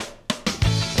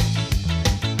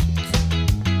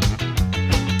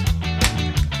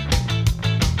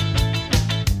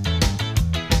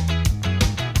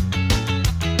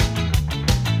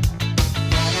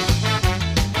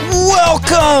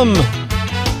Welcome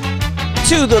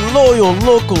to the Loyal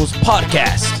Locals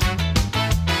Podcast,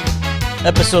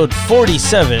 episode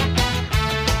 47.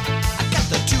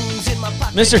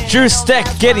 Mr. Drew Steck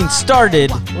getting started.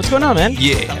 What's going on, man?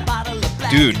 Yeah,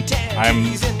 dude,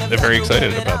 I'm very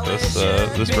excited about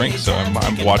this drink. So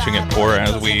I'm watching it pour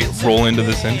as we roll into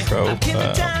this intro.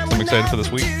 I'm excited for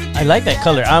this week. I like that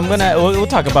color. We'll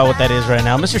talk about what that is right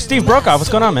now. Mr. Steve Brokaw, what's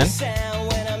going on, man?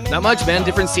 Not much, man.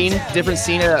 Different scene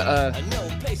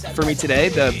for me today.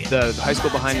 The high school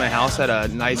behind my house had a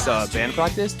nice band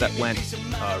practice that went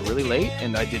really late,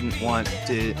 and I didn't want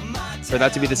for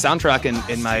that to be the soundtrack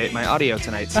in my audio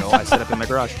tonight, so I set up in my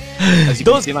garage. As you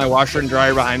can see, my washer and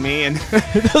dryer behind me, and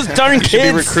those darn kids. You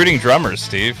should be recruiting drummers,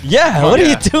 Steve. Yeah, what are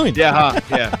you doing? Yeah,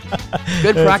 yeah.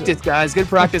 Good practice, guys. Good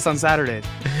practice on Saturday.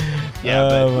 Yeah,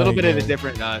 but a little bit of a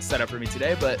different setup for me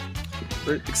today, but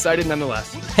we're excited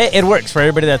nonetheless. Hey, it works for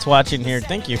everybody that's watching here.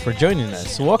 Thank you for joining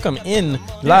us. Welcome in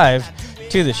live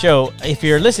to the show. If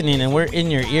you're listening and we're in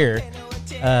your ear,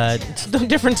 it's no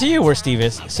different to you where Steve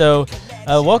is. So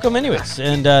welcome anyways,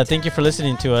 and thank you for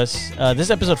listening to us. This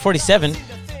is episode 47,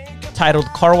 titled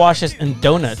Car Washes and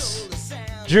Donuts.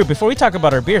 Drew, before we talk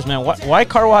about our beers, man, why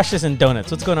car washes and donuts?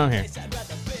 What's going on here?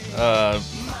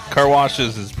 Car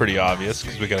washes is pretty obvious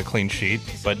because we got a clean sheet,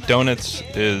 but donuts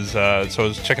is, so I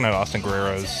was checking out Austin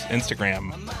Guerrero's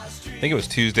Instagram, I think it was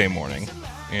Tuesday morning,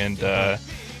 and I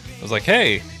was like,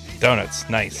 hey, donuts,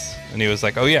 nice. And he was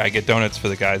like, oh yeah, I get donuts for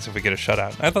the guys if we get a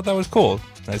shutout. I thought that was cool.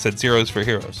 And I said, zeros for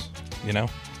heroes, you know?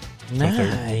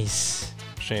 Nice.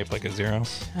 Shaped like a zero.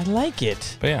 I like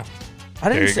it. But yeah. I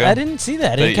didn't see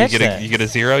that. I didn't catch that. You get a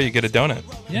zero, you get a donut.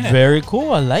 Yeah. Very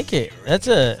cool. I like it. That's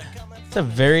a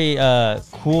very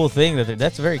cool thing.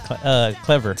 That's very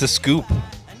clever. It's a scoop.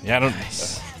 Yeah, I don't.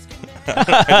 Nice.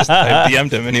 I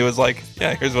DM'd him and he was like,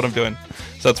 "Yeah, here's what I'm doing."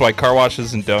 So that's why car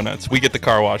washes and donuts. We get the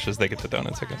car washes, they get the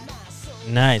donuts again.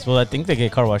 Nice. Well, I think they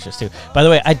get car washes too. By the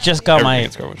way, I just got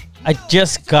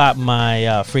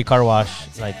my free car wash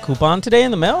coupon today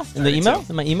in the mail, in my email,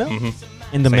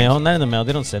 Mm-hmm. in the mail, not in the mail.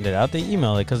 They don't send it out. They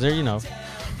email it because they're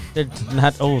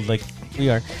not old like we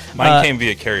are. Mine came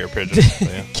via carrier pigeon. So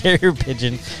yeah. Carrier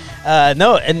pigeon.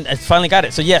 No, and I finally got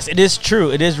it. So yes, it is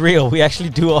true. It is real. We actually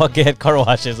do all get car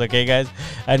washes. Okay, guys.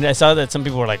 And I saw that some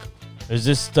people were like, "Is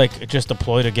this just a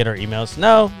ploy to get our emails?"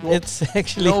 No, it's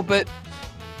actually no, but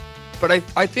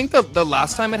I think the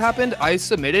last time it happened, I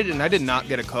submitted and I did not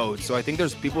get a code. So I think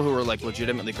there's people who were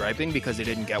legitimately griping because they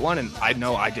didn't get one, and I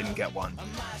know I didn't get one.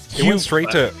 It went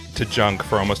straight to junk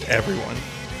for almost everyone,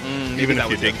 even if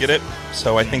you did get it.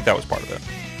 So I think that was part of it.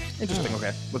 Interesting.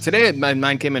 Okay. Well, today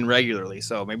mine came in regularly,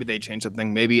 so maybe they changed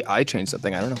something. Maybe I changed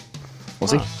something. I don't know. We'll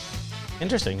see.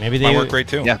 Interesting. Maybe Mine work great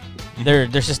too. Yeah.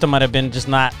 Their system might have been just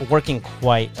not working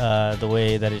quite the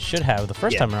way that it should have the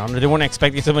first time around. Or they weren't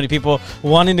expecting so many people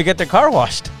wanting to get their car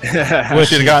washed. We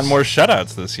should have gotten more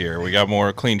shutouts this year. We got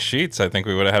more clean sheets. I think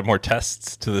we would have had more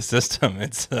tests to the system.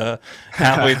 It's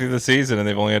halfway through the season, and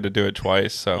they've only had to do it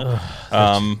twice. So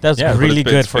that's really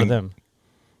good for them.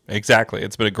 Exactly.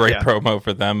 It's been a great promo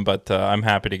for them, but I'm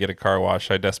happy to get a car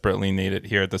wash. I desperately need it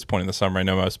here at this point in the summer. I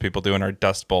know most people do in our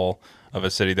dust bowl of a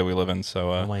city that we live in.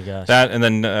 So oh my gosh. That, and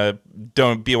then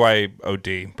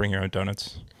BYOD, bring your own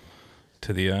donuts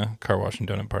to the car wash and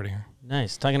donut party here.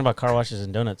 Nice. Talking about car washes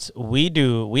and donuts,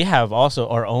 we have also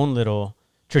our own little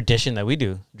tradition that we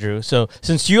do, Drew. So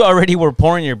since you already were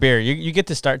pouring your beer, you get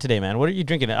to start today, man. What are you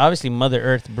drinking? Obviously Mother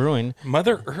Earth Brewing.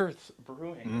 Mother Earth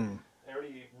Brewing. I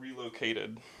already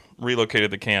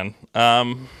relocated the can.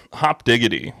 Hop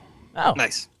Diggity. Oh,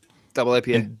 nice. Double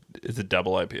IPA. It's a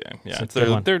double IPA. Yeah, it's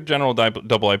their general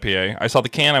double IPA. I saw the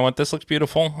can. I went, this looks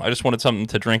beautiful. I just wanted something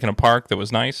to drink in a park that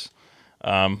was nice.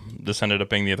 This ended up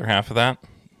being the other half of that.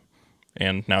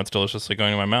 And now it's deliciously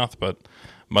going in my mouth. But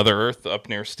Mother Earth up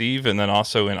near Steve, and then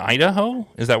also in Idaho.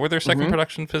 Is that where their second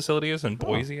production facility is? In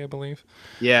Boise, I believe.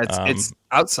 Yeah, it's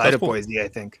outside of Boise, I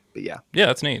think. But yeah. Yeah,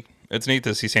 that's neat. It's neat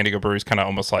to see San Diego breweries kind of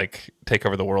almost take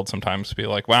over the world sometimes. Be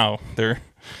like, wow,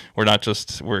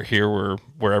 we're here,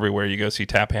 we're everywhere. You go see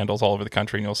tap handles all over the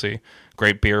country, and you'll see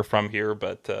great beer from here.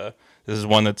 But this is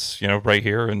one that's right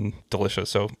here and delicious.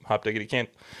 So Hop Diggity can't.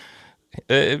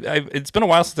 It's been a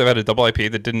while since I've had a double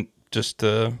IPA that didn't just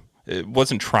it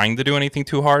wasn't trying to do anything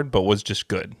too hard, but was just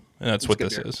good, and that's what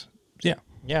this is.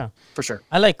 Yeah, for sure.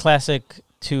 I like classic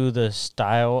to the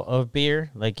style of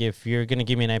beer. Like if you're gonna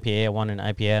give me an IPA, I want an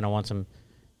IPA, and I want some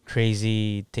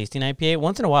crazy tasting IPA.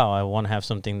 Once in a while, I want to have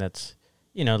something that's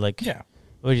what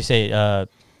would you say,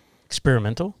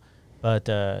 experimental. But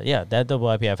that double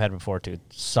IPA I've had before too.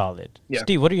 Solid. Yeah.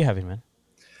 Steve, what are you having, man?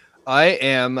 I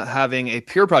am having a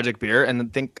Pure Project beer,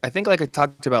 and I think like I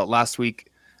talked about last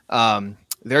week,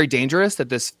 very dangerous that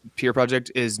this Pure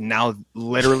Project is now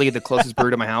literally the closest brew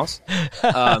to my house.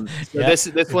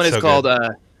 This one is so called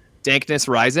Dankness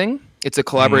Rising. It's a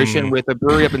collaboration with a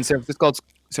brewery up in San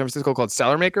Francisco called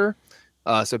Cellar Maker.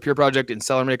 So Pure Project and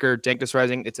Cellar Maker, Dankness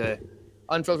Rising. It's a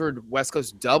unfiltered West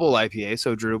Coast double IPA.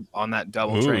 So Drew on that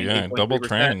double Ooh, train. yeah, double 8.3%.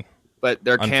 train. But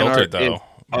their can Unfiltered, art is though.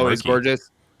 always gorgeous.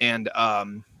 And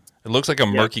it looks like a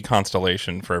murky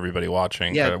constellation for everybody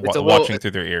watching. Yeah, watching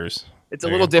through their ears. It's a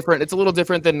little different. It's a little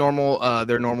different than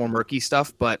their normal murky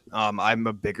stuff, but I'm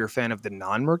a bigger fan of the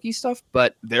non-murky stuff.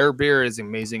 But their beer is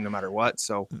amazing no matter what.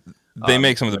 So they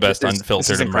make some of the best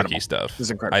unfiltered and incredible. murky stuff. This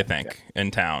is incredible. I think in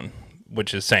town,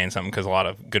 which is saying something because a lot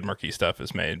of good murky stuff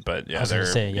is made. But yeah,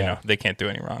 they can't do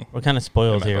any wrong. We're kind of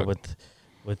spoiled here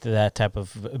with that type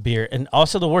of beer, and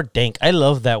also the word dank. I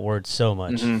love that word so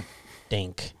much. Mm-hmm.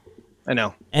 Dank. I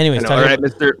know. Anyways, all right,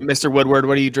 Mr. Woodward,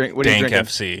 what do you drink? What are you drinking?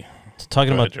 FC.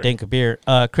 Talking about dank beer,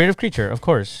 creative creature, of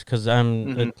course, because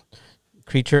I'm a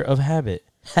creature of habit.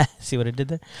 See what I did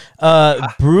there?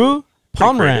 Brew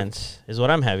Pomeranz is what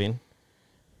I'm having.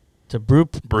 It's a brew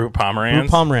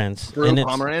Pomeranz. Brew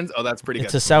Pomeranz. Oh, that's pretty good.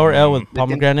 It's a sour ale with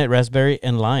pomegranate, raspberry,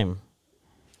 and lime.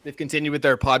 They've continued with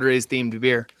their Padres themed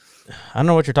beer. I don't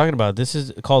know what you're talking about. This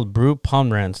is called Brew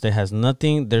Pomeranz.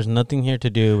 There's nothing here to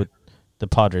do with the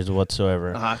Padres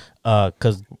whatsoever.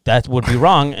 Because that would be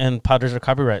wrong, and Padres are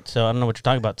copyright. So I don't know what you're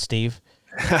talking about, Steve.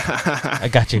 I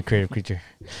got you, creative creature.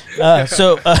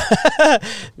 So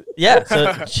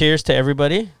cheers to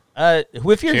everybody.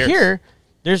 If you're here,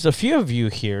 there's a few of you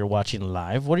here watching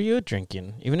live. What are you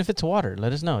drinking? Even if it's water,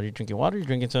 let us know. Are you drinking water? Are you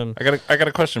drinking some? I got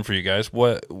a question for you guys.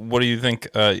 What do you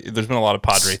think? There's been a lot of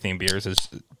Padre themed beers.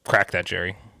 Crack that,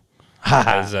 Jerry,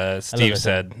 as Steve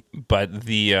said. But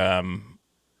the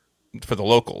for the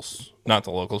locals, not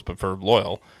the locals, but for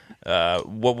Loyal,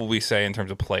 what will we say in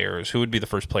terms of players? Who would be the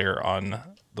first player on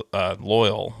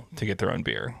Loyal to get their own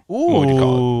beer? Ooh. What would you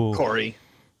call it? Corey.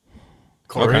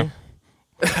 Okay.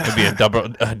 It'd be a double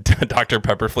Dr.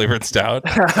 Pepper flavored stout.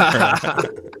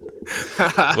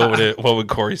 What would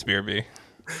Corey's beer be?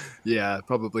 Yeah,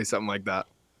 probably something like that.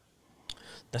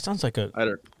 That sounds like a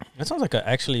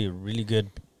actually really good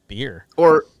beer.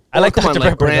 I like Dr.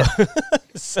 Pepper.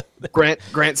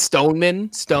 Grant Stoneman.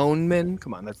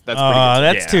 Come on, that's pretty good.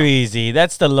 That's too easy.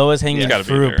 That's the lowest hanging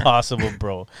fruit possible,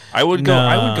 bro. I would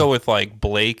go with like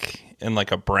Blake and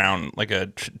like a brown, like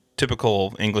a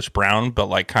typical English brown, but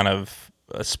like kind of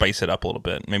spice it up a little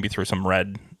bit. Maybe throw some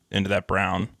red into that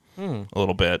brown a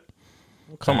little bit.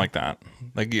 Okay. Something like that.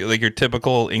 Like your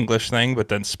typical English thing, but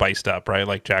then spiced up, right?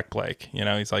 Like Jack Blake. You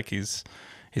know, he's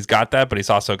got that, but he's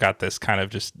also got this kind of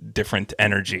just different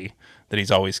energy that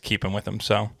he's always keeping with him.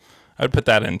 So I would put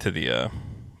that into the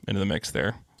mix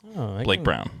there. Blake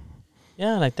Brown.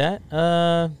 Yeah, I like that.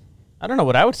 I don't know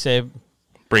what I would say.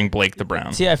 Bring Blake the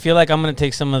Brown. See, I feel like I'm going to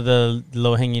take some of the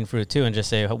low-hanging fruit, too, and just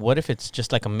say, what if it's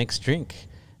just like a mixed drink?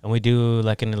 And we do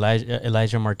like an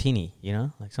Elijah Martini, you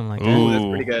know? Like something like that. Ooh, that's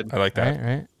pretty good. I like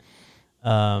that.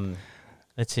 Right?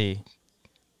 Let's see.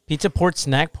 Pizza Port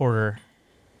Snack Porter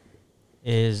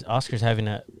is Oscar's having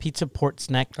a Pizza Port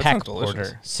Snack Pack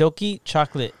Porter. Silky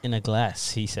chocolate in a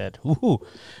glass, he said. Ooh.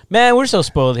 Man, we're so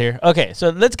spoiled here. Okay, so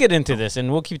let's get into this, and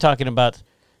we'll keep talking about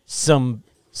some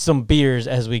beers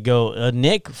as we go.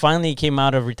 Nick finally came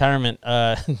out of retirement.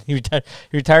 He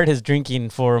retired his drinking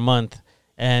for a month,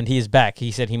 and he is back.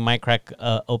 He said he might crack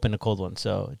open a cold one.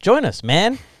 So join us,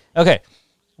 man. Okay,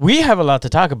 we have a lot to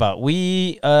talk about.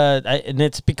 And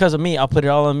it's because of me. I'll put it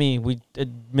all on me. We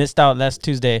missed out last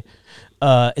Tuesday.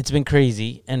 It's been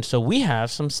crazy, and so we have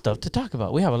some stuff to talk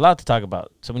about. We have a lot to talk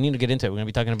about, so we need to get into it. We're going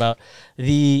to be talking about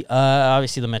the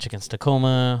obviously the match against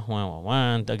Tacoma,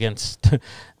 1-1 against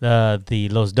the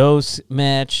Los Dos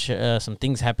match. Some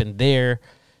things happened there,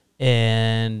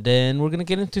 and then we're going to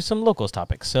get into some locals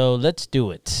topics. So let's do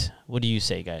it. What do you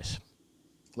say, guys?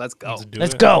 Let's go.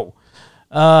 Let's go.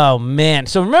 Oh, man.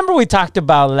 So remember we talked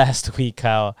about last week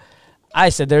how I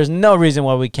said there's no reason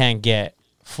why we can't get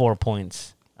 4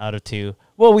 points out of 2.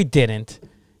 Well, we didn't.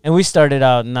 And we started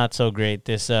out not so great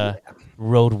this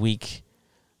road week,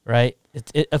 right?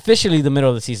 It's officially the middle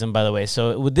of the season, by the way.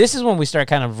 So this is when we start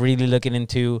kind of really looking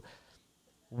into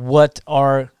what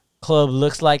our club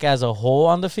looks like as a whole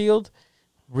on the field.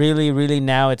 Really, really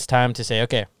now it's time to say,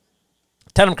 okay,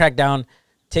 time to crack down,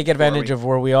 take advantage of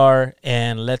where we are,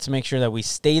 and let's make sure that we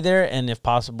stay there. And if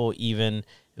possible, even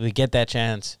if we get that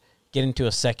chance, get into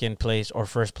a second place or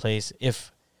first place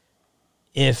if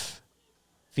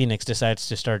Phoenix decides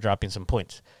to start dropping some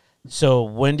points. So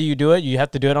when do you do it? You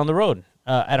have to do it on the road.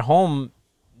 At home,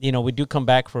 we do come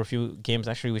back for a few games.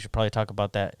 Actually, we should probably talk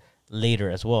about that later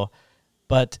as well.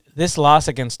 But this loss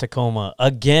against Tacoma,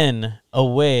 again,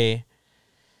 away,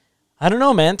 I don't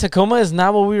know, man. Tacoma is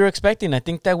not what we were expecting. I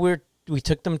think that we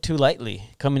took them too lightly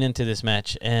coming into this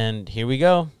match. And here we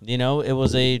go. It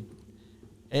was a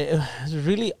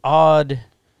really odd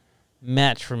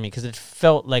match for me because it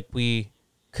felt like we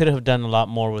could have done a lot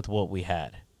more with what we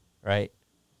had, right?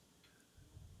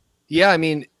 Yeah, I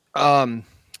mean, kind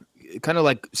of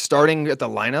like starting at the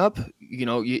lineup,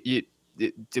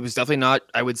 it was definitely not,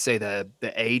 I would say, the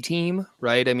A team,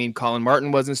 right? I mean, Colin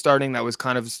Martin wasn't starting. That was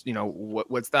kind of,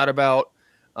 what's that about?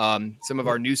 Some of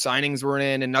our new signings were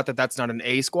in, and not that that's not an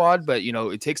A squad, but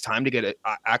it takes time to get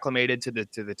acclimated to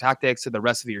the tactics, to the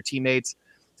rest of your teammates,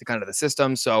 to kind of the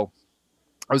system. So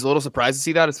I was a little surprised to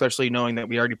see that, especially knowing that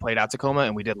we already played at Tacoma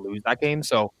and we did lose that game.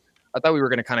 So I thought we were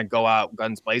going to kind of go out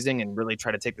guns blazing and really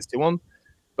try to take this to them.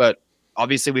 But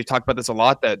obviously, we've talked about this a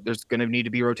lot, that there's going to need to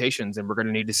be rotations, and we're going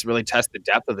to need to really test the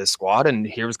depth of this squad. And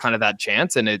here was kind of that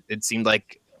chance, and it seemed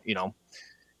like, it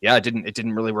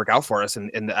didn't really work out for us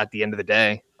at the end of the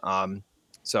day.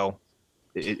 So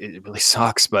it really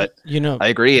sucks, but I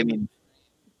agree. I mean,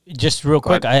 just real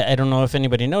quick, I don't know if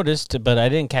anybody noticed, but I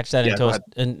didn't catch that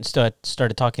until I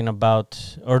started talking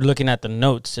about or looking at the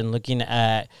notes and looking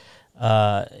at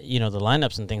the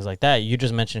lineups and things like that. You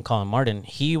just mentioned Colin Martin.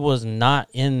 He was not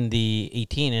in the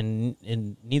 18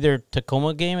 in neither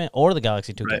Tacoma game or the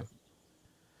Galaxy 2 game.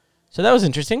 So that was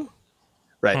interesting.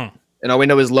 Right. And all we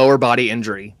know is lower body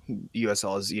injury.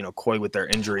 USL is, coy with their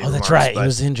injury. Oh, that's right. He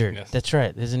was injured. Yes. That's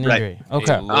right. There's an injury. Right.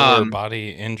 Okay. Lower body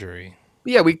injury.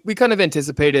 Yeah, we kind of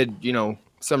anticipated,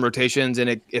 some rotations, and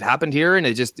it happened here, and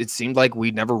it seemed like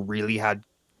we never really had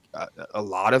a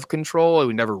lot of control.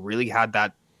 We never really had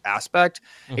that aspect.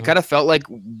 Mm-hmm. It kind of felt like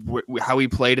how we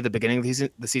played at the beginning of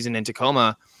the season in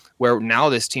Tacoma, where now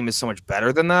this team is so much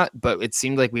better than that, but it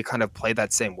seemed like we kind of played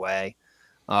that same way.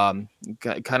 Kind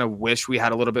of wish we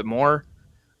had a little bit more.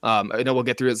 I know we'll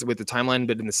get through it with the timeline,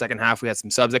 but in the second half we had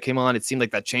some subs that came on. It seemed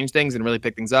like that changed things and really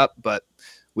picked things up, but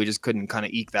we just couldn't kind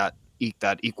of eke that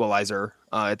equalizer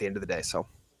at the end of the day. So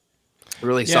it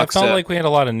really sucks. It felt like we had a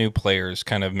lot of new players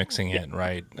kind of mixing in,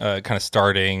 right? Kind of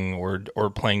starting or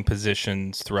playing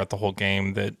positions throughout the whole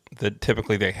game that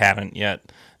typically they hadn't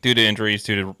yet due to injuries,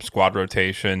 due to squad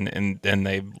rotation, and then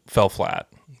they fell flat.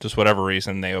 Just whatever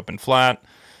reason, they opened flat.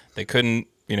 They couldn't,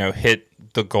 hit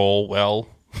the goal well.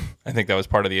 I think that was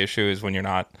part of the issue, is when you're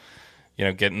not,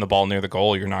 getting the ball near the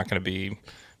goal, you're not going to be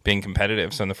being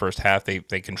competitive. So in the first half, they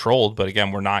controlled, but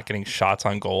again, we're not getting shots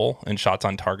on goal and shots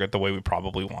on target the way we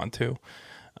probably want to.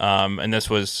 And this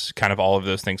was kind of all of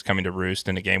those things coming to roost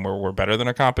in a game where we're better than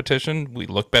our competition. We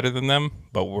look better than them,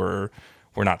 but we're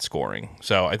not scoring.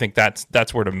 So I think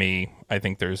that's where, to me, I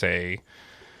think there's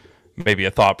maybe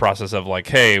a thought process of like,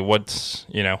 hey, what's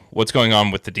going on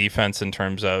with the defense in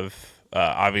terms of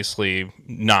obviously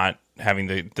not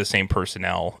having the same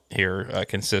personnel here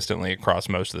consistently across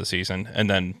most of the season. And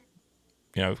then,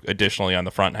 additionally on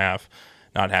the front half,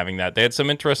 not having that. They had some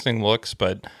interesting looks,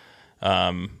 but,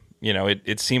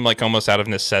 it seemed like almost out of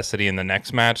necessity in the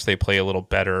next match, they play a little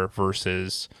better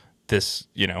versus this,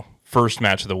 first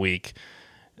match of the week.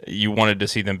 You wanted to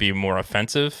see them be more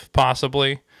offensive,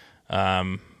 possibly.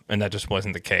 And that just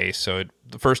wasn't the case. So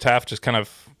the first half just kind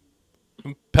of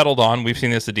pedaled on. We've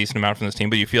seen this a decent amount from this team,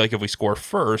 but you feel like if we score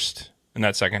first in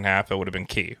that second half, it would have been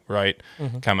key, right?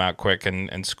 Mm-hmm. Come out quick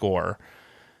and score.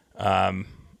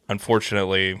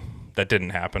 Unfortunately, that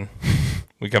didn't happen.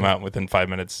 We come out within 5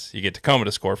 minutes. You get Tacoma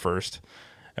to score first.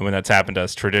 And when that's happened to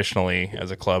us traditionally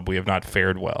as a club, we have not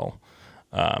fared well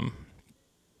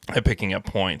at picking up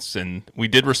points. And we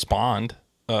did respond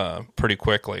pretty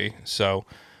quickly. So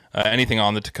anything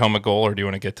on the Tacoma goal, or do you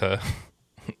want to get to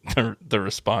the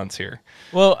response here?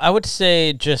 Well, I would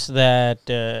say just that,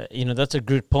 that's a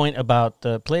good point about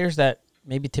the players that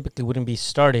maybe typically wouldn't be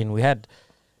starting. We had,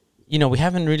 we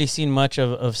haven't really seen much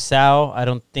of Sal. I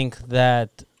don't think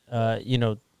that,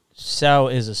 Sal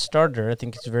is a starter. I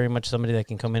think it's very much somebody that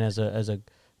can come in as a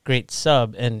great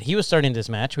sub. And he was starting this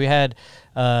match. We had,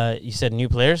 you said new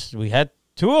players. We had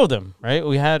two of them, right?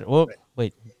 We had,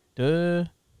 we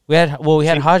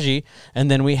had Haji,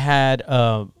 and then we had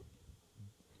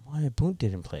why Boone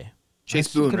didn't play.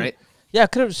 Chase Boone, right? Yeah, I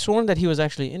could have sworn that he was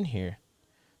actually in here.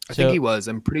 I think he was.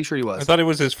 I'm pretty sure he was. I thought it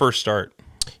was his first start.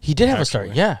 He did have a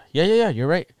start. Yeah. You're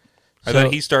right. I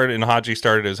thought he started, and Haji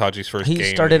started as Haji's first game. He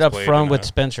started up front with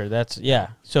Spencer. That's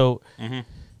So,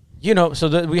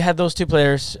 we had those two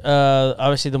players.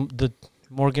 Obviously, the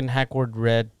Morgan Hackward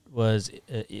Red was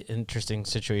an interesting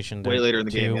situation. Way later in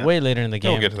the game. Way later in the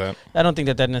game. We'll get to that. I don't think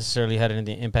that necessarily had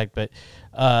any impact, but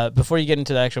before you get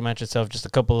into the actual match itself, just a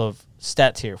couple of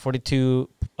stats here.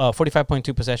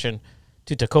 45.2 possession,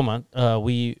 to Tacoma.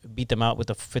 We beat them out with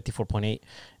a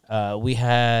 54.8. We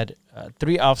had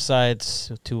 3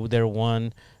 offsides to their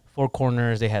 1, 4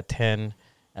 corners. They had 10.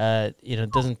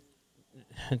 It doesn't.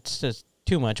 It's just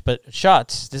too much. But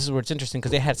shots. This is where it's interesting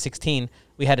because they had 16.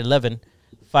 We had 11.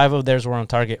 5 of theirs were on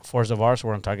target. 4 of ours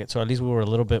were on target. So at least we were a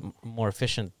little bit more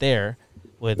efficient there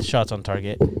with shots on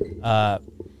target.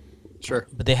 Sure.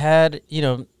 But they had,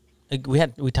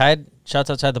 we tied shots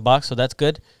outside the box, so that's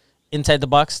good. Inside the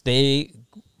box, they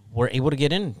were able to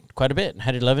get in quite a bit.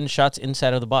 Had 11 shots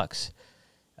inside of the box.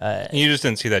 You just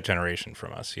didn't see that generation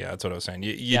from us. Yeah, that's what I was saying.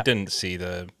 You didn't see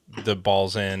the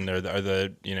balls in or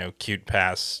the cute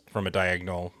pass from a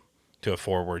diagonal to a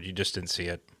forward. You just didn't see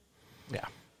it. Yeah.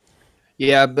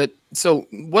 Yeah, but so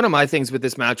one of my things with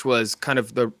this match was kind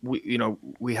of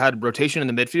we had rotation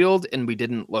in the midfield and we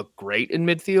didn't look great in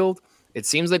midfield. It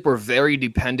seems like we're very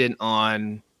dependent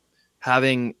on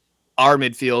having our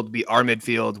midfield be our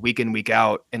midfield week in, week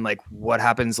out. And like what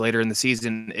happens later in the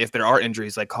season, if there are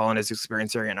injuries like Colin is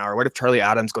experiencing right now, or what if Charlie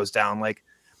Adams goes down? Like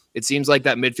it seems like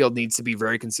that midfield needs to be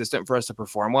very consistent for us to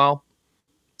perform well.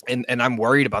 And I'm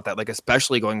worried about that, like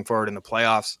especially going forward in the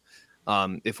playoffs.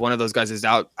 If one of those guys is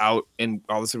out and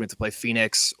all of a sudden we have to play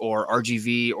Phoenix or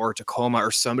RGV or Tacoma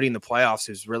or somebody in the playoffs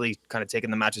who's really kind of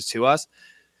taken the matches to us,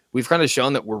 we've kind of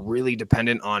shown that we're really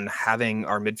dependent on having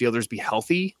our midfielders be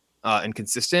healthy and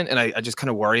consistent. And I just kind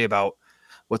of worry about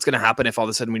what's going to happen if all of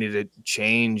a sudden we need to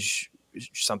change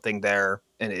something there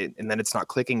and then it's not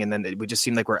clicking. And then we just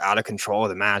seem like we're out of control of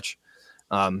the match.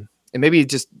 And maybe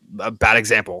just a bad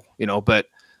example, but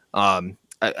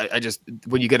I just,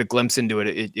 when you get a glimpse into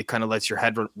it kind of lets your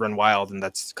head run wild. And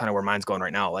that's kind of where mine's going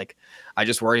right now. Like, I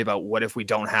just worry about what if we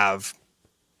don't have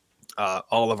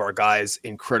all of our guys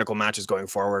in critical matches going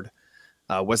forward.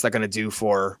 What's that going to do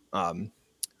for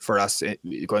us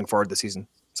going forward this season?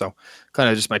 So kind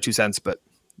of just my 2 cents, but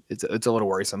it's a little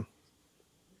worrisome.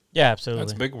 Yeah, absolutely.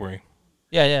 That's a big worry.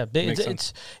 Yeah.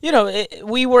 It's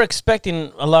we were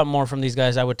expecting a lot more from these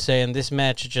guys, I would say, and this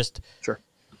match just Sure.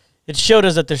 It showed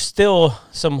us that there's still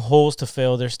some holes to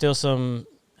fill. There's still some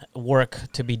work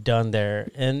to be done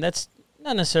there, and that's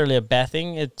not necessarily a bad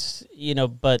thing. It's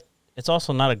but it's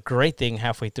also not a great thing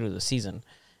halfway through the season.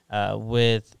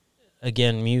 With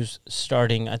again Muse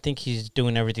starting, I think he's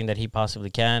doing everything that he possibly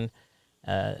can,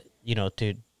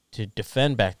 to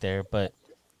defend back there. But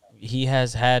he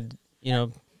has had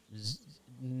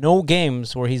no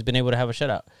games where he's been able to have a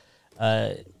shutout.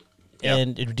 Yep.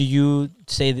 And do you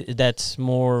say that's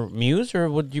more Muse, or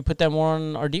would you put that more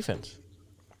on our defense?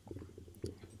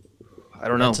 I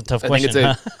don't know. That's a tough question.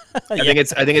 I think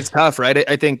it's tough, right?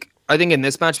 I think in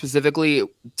this match specifically,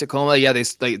 Tacoma,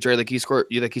 Jerry, like you scored,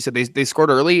 like you said, they scored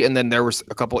early, and then there was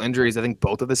a couple injuries. I think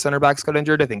both of the center backs got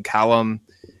injured. I think Callum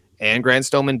and Grant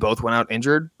Stoneman both went out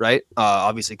injured, right?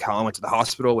 Obviously, Callum went to the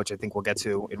hospital, which I think we'll get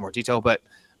to in more detail, but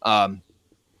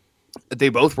they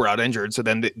both were out injured. So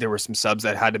then there were some subs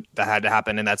that had to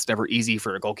happen, and that's never easy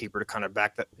for a goalkeeper to kind of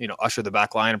usher the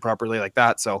back line properly like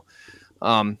that. So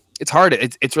it's hard.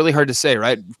 It's really hard to say,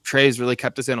 right? Trey's really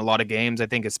kept us in a lot of games. I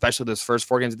think especially those first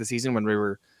 4 games of the season when we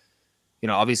were,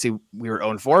 obviously we were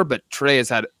 0-4, but Trey has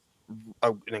had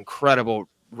an incredible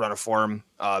run of form.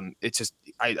 It's just,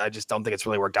 I just don't think it's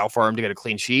really worked out for him to get a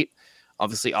clean sheet.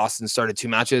 Obviously Austin started 2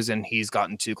 matches and he's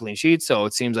gotten 2 clean sheets. So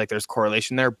it seems like there's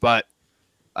correlation there, but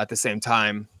at the same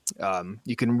time,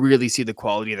 you can really see the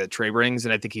quality that Trey brings.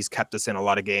 And I think he's kept us in a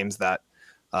lot of games that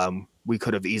we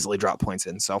could have easily dropped points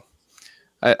in. So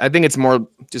I think it's more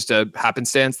just a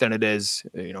happenstance than it is,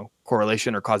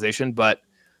 correlation or causation, but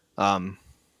the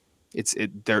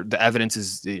evidence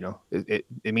is, it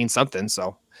means something.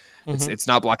 So it's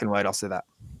not black and white. I'll say that.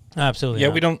 Absolutely. Yeah.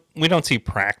 Not. We don't see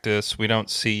practice. We don't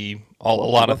see a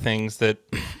lot of things that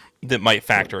might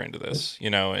factor into this,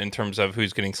 in terms of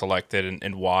who's getting selected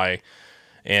and why.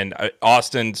 And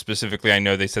Austin specifically, I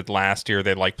know they said last year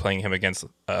they liked playing him against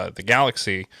the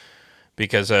Galaxy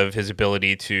because of his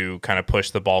ability to kind of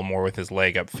push the ball more with his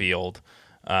leg upfield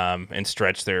and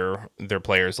stretch their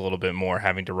players a little bit more,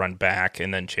 having to run back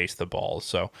and then chase the ball.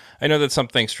 So I know that's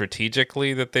something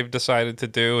strategically that they've decided to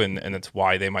do, and that's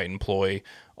why they might employ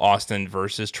Austin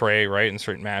versus Trey, right, in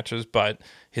certain matches. But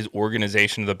his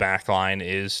organization of the back line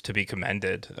is to be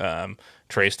commended.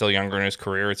 Trey's still younger in his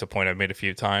career. It's a point I've made a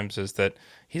few times, is that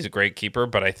he's a great keeper,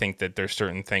 but I think that there's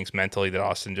certain things mentally that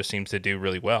Austin just seems to do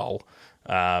really well,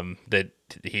 that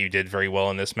he did very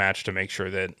well in this match to make sure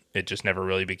that it just never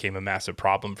really became a massive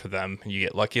problem for them. You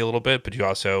get lucky a little bit, but you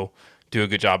also do a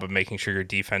good job of making sure your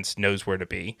defense knows where to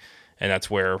be. And that's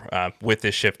where, with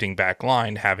this shifting back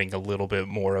line, having a little bit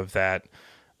more of that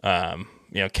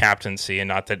captaincy, and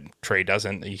not that Trey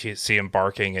doesn't. You see him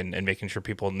barking and making sure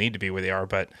people need to be where they are,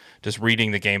 but just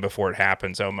reading the game before it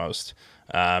happens almost.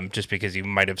 Just because you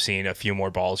might have seen a few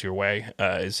more balls your way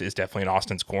is definitely in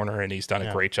Austin's corner, and he's done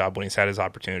a great job when he's had his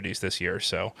opportunities this year.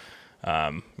 So,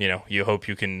 you hope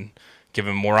you can give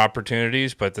him more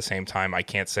opportunities, but at the same time, I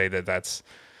can't say that that's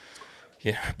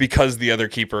because the other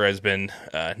keeper has been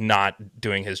not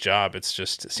doing his job. It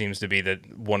seems to be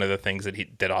that one of the things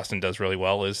that Austin does really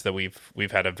well is that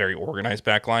we've had a very organized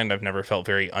back line. I've never felt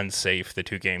very unsafe the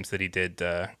 2 games that he did,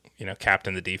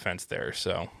 captain the defense there.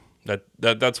 So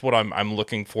that's what I'm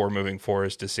looking for moving forward,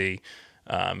 is to see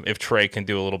if Trey can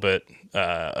do a little bit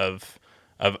of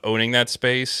owning that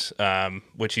space,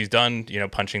 which he's done,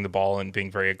 punching the ball and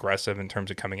being very aggressive in terms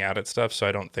of coming out at stuff. So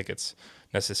I don't think it's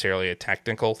necessarily a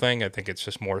technical thing. I think it's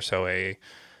just more so a,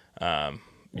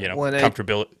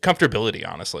 comfortability,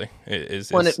 honestly,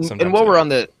 and while we're on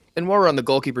the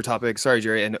goalkeeper topic, sorry,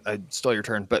 Jerry, and I stole your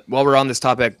turn, but while we're on this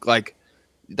topic, like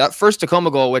that first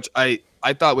Tacoma goal, which I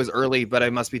thought was early, but I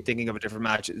must be thinking of a different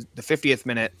match, the 50th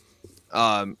minute,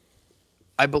 I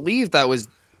believe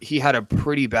he had a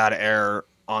pretty bad error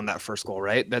on that first goal,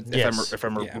 right? If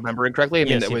I'm remembering correctly, I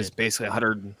mean, that was basically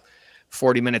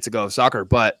 140 minutes ago of soccer,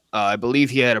 but I believe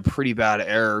he had a pretty bad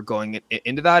error going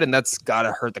into that, and that's got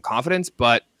to hurt the confidence.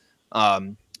 But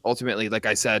ultimately, like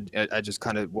I said, I just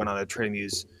kind of went on a Trey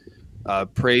Muse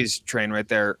praise train right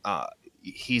there.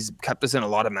 He's kept us in a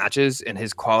lot of matches, and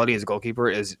his quality as a goalkeeper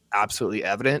is absolutely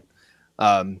evident.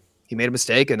 He made a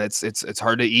mistake, and it's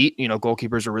hard to eat.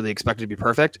 Goalkeepers are really expected to be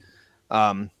perfect.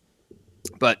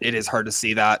 But it is hard to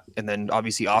see that. And then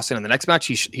obviously Austin in the next match,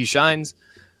 he shines.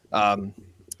 I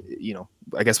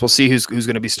guess we'll see who's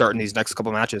going to be starting these next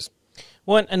couple matches.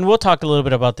 Well, and we'll talk a little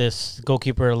bit about this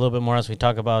goalkeeper a little bit more as we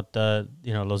talk about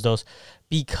Los Dos,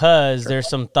 because there's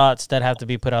some thoughts that have to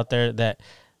be put out there that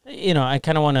I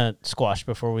kind of want to squash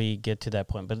before we get to that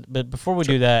point. But before we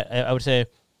do that, I would say,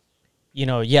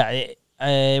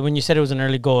 when you said it was an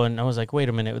early goal, and I was like, wait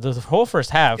a minute, the whole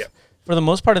first half. Yeah. For the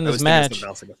most part in this match,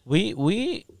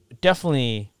 we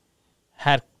definitely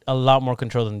had a lot more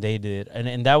control than they did,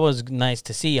 and that was nice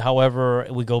to see. However,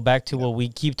 we go back to what we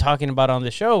keep talking about on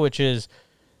the show, which is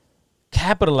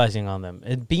capitalizing on them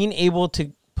and being able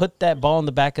to put that ball in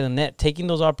the back of the net, taking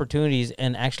those opportunities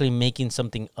and actually making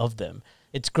something of them.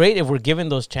 It's great if we're given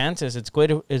those chances. It's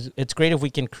great if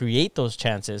we can create those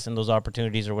chances and those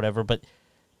opportunities or whatever, but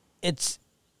it's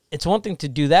one thing to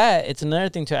do that. It's another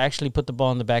thing to actually put the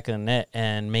ball in the back of the net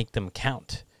and make them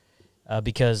count.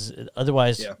 Because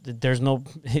otherwise,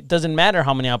 it doesn't matter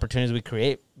how many opportunities we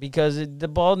create, because the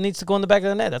ball needs to go in the back of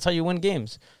the net. That's how you win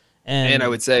games. And I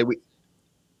would say we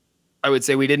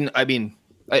didn't. I mean,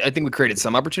 I think we created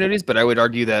some opportunities, but I would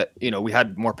argue that we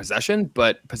had more possession.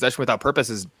 But possession without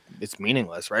purpose it's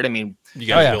meaningless, right? I mean,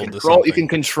 you can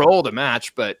control the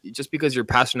match, but just because you're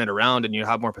passing it around and you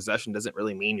have more possession doesn't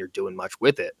really mean you're doing much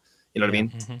with it. You know what I mean?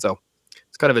 Mm-hmm. So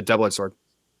it's kind of a double-edged sword.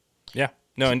 Yeah.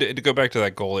 No, and to go back to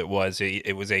that goal, it was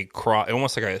a cross,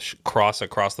 almost like a cross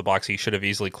across the box. He should have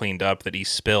easily cleaned up, that he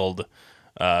spilled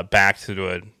back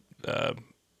to a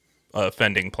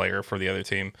offending player for the other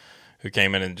team, who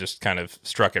came in and just kind of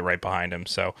struck it right behind him.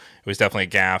 So it was definitely a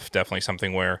gaffe, definitely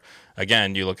something where,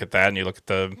 again, you look at that and you look at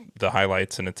the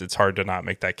highlights, and it's hard to not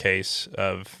make that case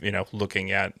of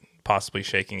looking at possibly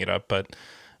shaking it up. But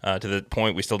to the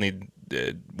point, we still need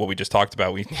what we just talked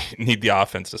about. We need the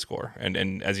offense to score,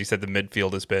 and as you said, the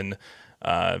midfield has been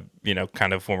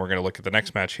kind of, when we're going to look at the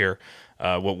next match here,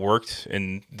 what worked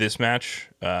in this match,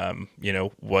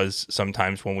 was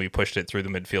sometimes when we pushed it through the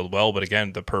midfield well, but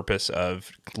again, the purpose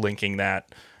of linking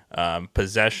that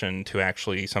possession to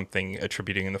actually something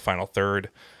attributing in the final third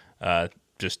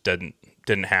just didn't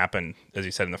happen, as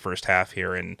you said, in the first half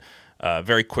here. And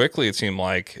very quickly, it seemed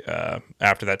like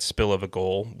after that spill of a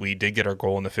goal, we did get our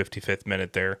goal in the 55th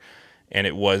minute there, and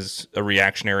it was a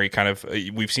reactionary kind of,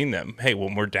 we've seen them, hey,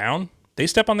 when we're down, they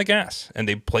step on the gas and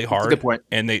they play hard,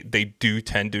 and they do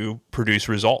tend to produce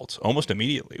results almost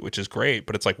immediately, which is great.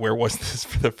 But it's like, where was this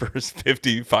for the first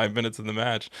 55 minutes of the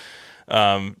match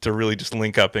to really just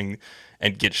link up and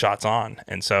get shots on?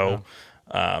 And so,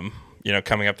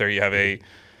 coming up there, you have a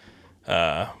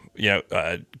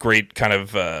great kind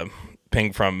of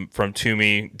ping from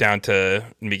Toomey down to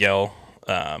Miguel,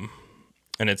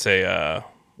 and it's to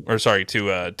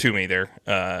Toomey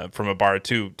there, from Ibarra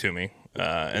to Toomey.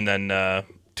 And then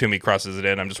Toomey crosses it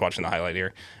in. I'm just watching the highlight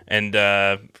here, and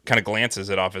kind of glances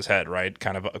it off his head, right,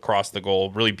 kind of across the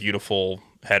goal. Really beautiful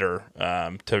header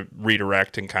to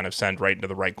redirect and kind of send right into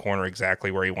the right corner,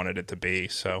 exactly where he wanted it to be.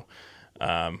 So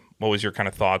what was your kind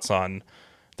of thoughts on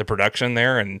the production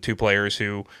there, and two players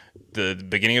who the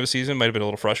beginning of the season might have been a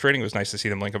little frustrating. It was nice to see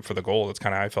them link up for the goal. That's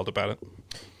kind of how I felt about it.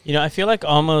 I feel like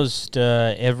almost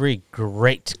every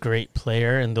great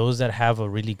player and those that have a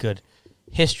really good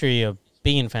history of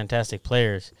being fantastic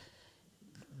players,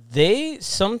 they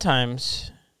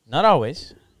sometimes, not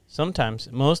always, sometimes,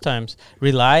 most times,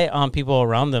 rely on people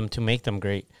around them to make them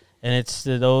great. And it's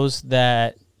those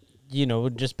that,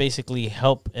 just basically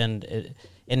help and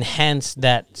enhance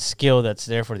that skill that's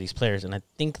there for these players. And I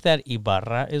think that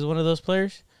Ibarra is one of those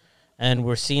players. And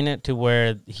we're seeing it to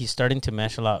where he's starting to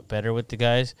mesh a lot better with the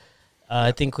guys.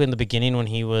 I think in the beginning when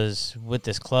he was with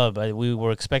this club, we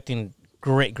were expecting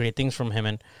great things from him.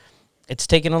 And it's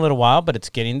taken a little while, but it's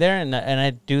getting there. And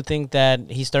I do think that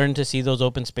he's starting to see those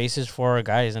open spaces for our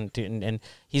guys. And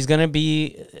he's going to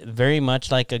be very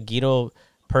much like a Guido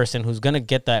person who's going to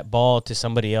get that ball to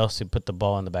somebody else to put the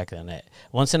ball in the back of the net.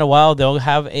 Once in a while, they'll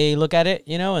have a look at it,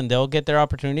 and they'll get their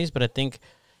opportunities. But I think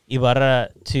Ibarra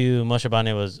to Moshe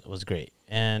Bane was great.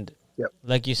 And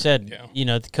like you said,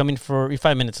 coming for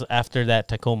 5 minutes after that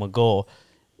Tacoma goal,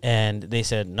 and they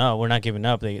said, no, we're not giving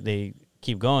up. They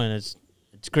keep going. It's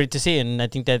great to see, and I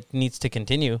think that needs to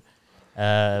continue.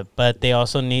 But they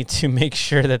also need to make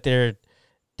sure that they're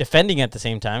defending at the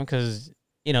same time because,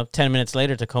 10 minutes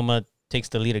later, Tacoma takes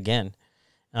the lead again.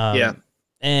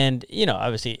 And,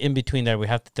 obviously, in between there, we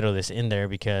have to throw this in there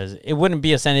because it wouldn't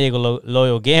be a San Diego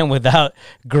Loyal game without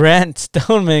Grant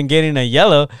Stoneman getting a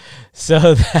yellow.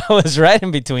 So that was right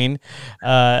in between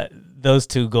those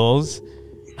two goals.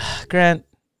 Grant,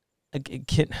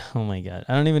 oh, my God.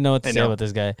 I don't even know what to say about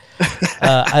this guy.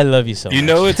 I love you so much.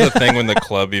 It's a thing when the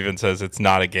club even says it's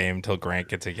not a game until Grant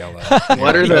gets a yellow.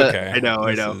 What are the? Okay. I know.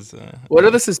 What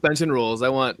are the suspension rules? I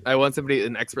want somebody,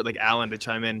 an expert like Alan, to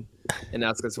chime in and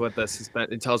ask us what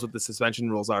and tell us what the suspension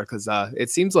rules are, because it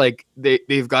seems like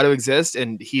they've got to exist,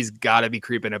 and he's got to be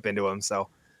creeping up into them. So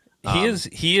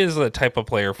he is the type of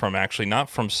player from actually not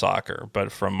from soccer,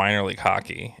 but from minor league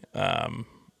hockey.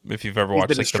 If you've ever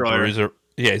watched like the Bruiser.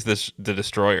 Yeah, he's the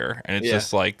destroyer, and it's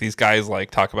just like these guys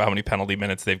like talk about how many penalty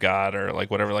minutes they've got or like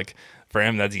whatever. Like for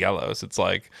him, that's yellows. It's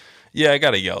like, I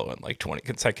got a yellow in like 20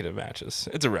 consecutive matches.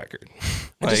 It's a record.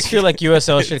 I just feel like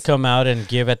USL should come out and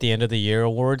give at the end of the year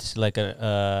awards, like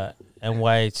a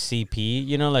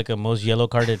NYCP, like a most yellow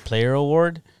carded player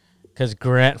award, because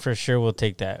Grant for sure will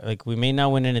take that. Like we may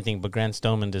not win anything, but Grant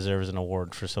Stoneman deserves an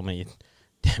award for so many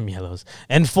damn yellows.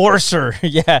 Enforcer,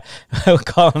 I would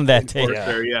call him that.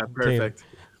 Enforcer, perfect.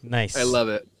 Nice. I love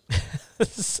it.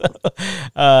 So,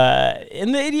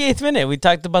 in the 88th minute, we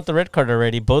talked about the red card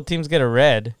already. Both teams get a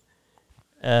red.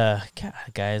 God,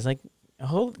 guys,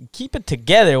 keep it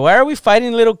together. Why are we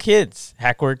fighting little kids,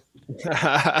 Hackward?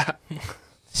 A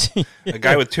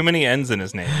guy with too many N's in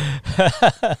his name.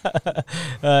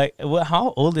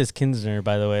 How old is Kinsner,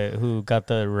 by the way, who got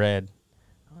the red?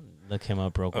 I'll look him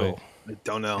up real quick. I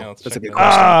don't know. That's a good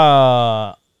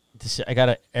question. I got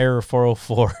an error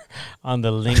 404 on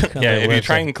the link. If you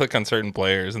try and click on certain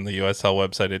players in the USL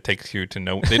website, it takes you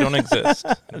to they don't exist.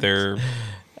 They're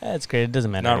that's great. It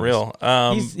doesn't matter. Not real.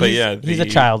 He's a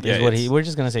child. We're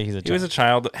just gonna say he's a child. He was a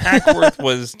child. Hackworth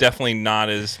was definitely not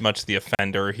as much the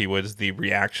offender. He was the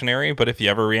reactionary. But if you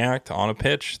ever react on a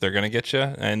pitch, they're gonna get you.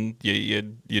 And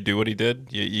you do what he did.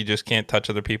 You just can't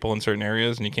touch other people in certain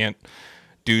areas, and you can't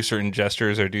do certain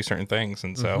gestures or do certain things.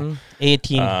 And so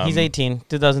 18. He's 18.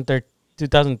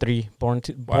 2003.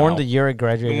 Born the year I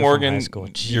graduated Morgan, from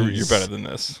high school. You're better than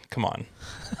this. Come on.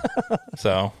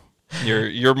 So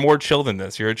you're more chill than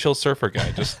this. You're a chill surfer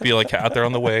guy. Just be like out there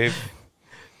on the wave.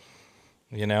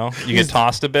 You get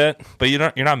tossed a bit, but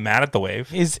you're not mad at the wave.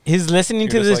 He's listening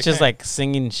to this just like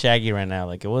singing Shaggy right now,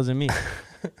 like it wasn't me.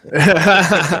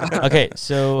 Okay,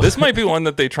 so this might be one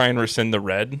that they try and rescind the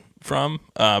red from,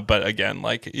 but again,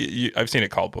 I've seen it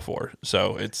called before,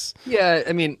 so it's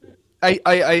I mean,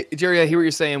 Jerry, I hear what you're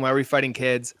saying. Why are we fighting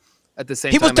kids? At the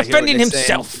same time, he was defending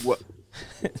himself.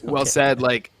 Well said.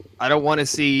 Like I don't want to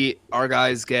see our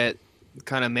guys get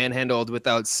kind of manhandled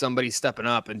without somebody stepping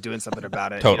up and doing something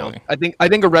about it. Totally. I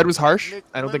think a red was harsh.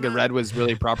 I don't think a red was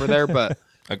really proper there, but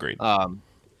agreed. I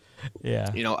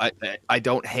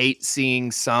don't hate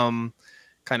seeing some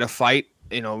kind of fight,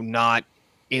 not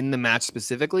in the match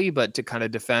specifically, but to kind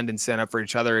of defend and stand up for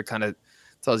each other. It kind of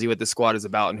tells you what the squad is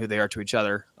about and who they are to each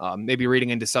other. Maybe reading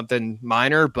into something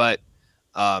minor, but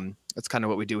that's kind of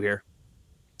what we do here.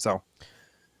 So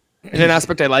in an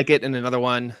aspect, I like it. And another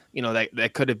one,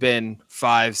 that could have been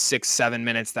 5, 6, 7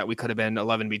 minutes that we could have been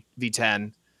 11 v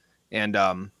 10. And,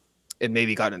 and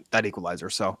maybe gotten that equalizer.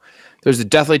 So there's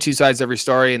definitely two sides to every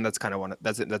story, and that's kind of one.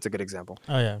 That's a good example.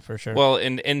 Oh yeah, for sure. Well,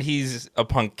 and he's a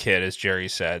punk kid, as Jerry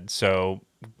said. So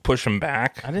push him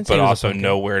back, I didn't say but he was a also punk kid.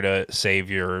 know where to save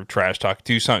your trash talk.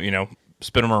 Do something,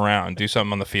 spin him around. Do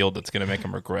something on the field that's going to make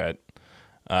him regret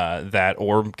that,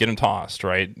 or get him tossed.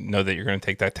 Right? Know that you're going to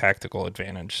take that tactical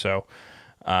advantage. So,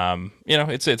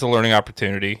 it's a learning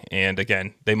opportunity. And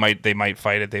again, they might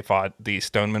fight it. They fought the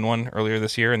Stoneman one earlier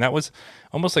this year, and that was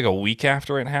almost like a week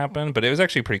after it happened. But it was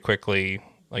actually pretty quickly.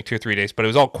 Like 2 or 3 days, but it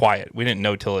was all quiet. We didn't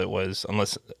know till it was,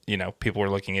 unless people were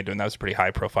looking into it. And that was a pretty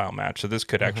high profile match, so this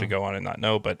could actually go on and not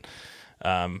know. But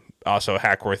also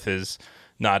Hackworth is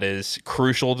not as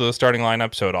crucial to the starting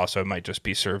lineup, so it also might just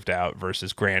be served out.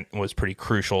 Versus Grant was pretty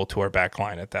crucial to our back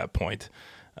line at that point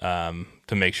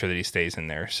to make sure that he stays in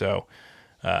there. So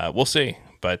we'll see,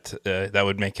 but that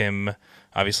would make him.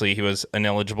 Obviously, he was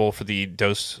ineligible for the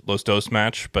Los Dos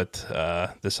match, but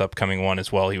this upcoming one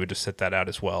as well, he would just sit that out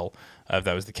as well if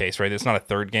that was the case, right? It's not a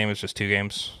third game; it's just 2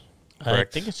 games.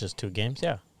 Correct? I think it's just 2 games.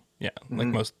 Yeah. Yeah, like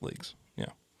most leagues.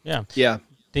 Yeah. Yeah.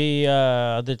 The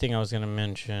other thing I was going to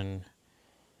mention,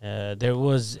 there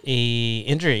was a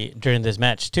injury during this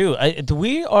match too. I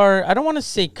don't want to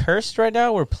say cursed right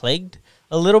now. We're plagued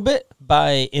a little bit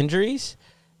by injuries.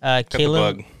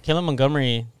 Caleb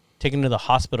Montgomery taken to the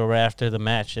hospital right after the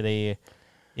match. They,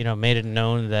 made it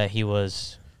known that he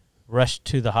was rushed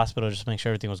to the hospital just to make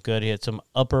sure everything was good. He had some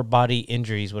upper body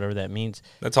injuries, whatever that means.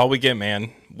 That's all we get,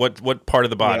 man. What part of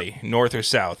the body, north or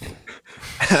south?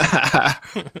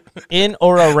 In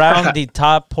or around the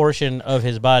top portion of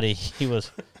his body, he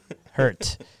was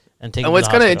hurt and taken. And what's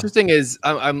to the kind of hospital. interesting is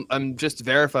I'm just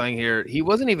verifying here. He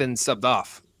wasn't even subbed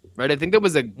off, right? I think it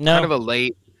was kind of a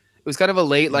late. It was kind of a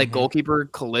late goalkeeper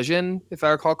collision, if I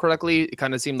recall correctly. It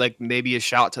kind of seemed like maybe a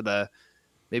shot to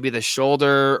maybe the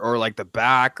shoulder or like the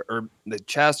back or the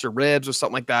chest or ribs or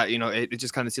something like that. It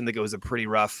just kind of seemed like it was a pretty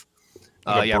rough,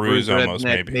 Like a bruise bruised almost,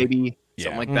 rib, maybe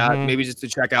something like that. Maybe just to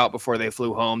check out before they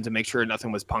flew home to make sure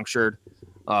nothing was punctured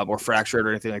or fractured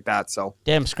or anything like that. So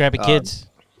Damn scrappy kids.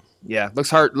 Yeah, looks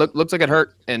hard. Looks like it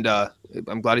hurt, and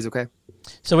I'm glad he's okay.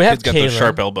 So we have He's got those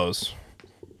sharp elbows.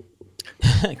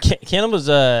 Caleb was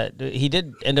he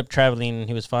did end up traveling.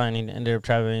 He was fine. He ended up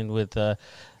traveling with the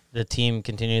team,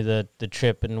 continued the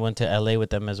trip, and went to LA with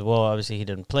them as well. Obviously, he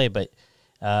didn't play, but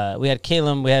we had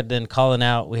Caleb. We had then Colin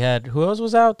out. We had who else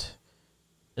was out?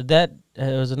 That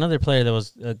was another player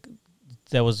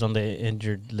that was on the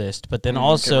injured list. But then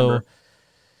also,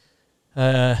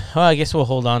 I guess we'll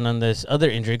hold on this other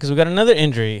injury because we got another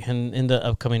injury in the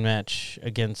upcoming match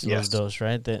against Los Dos,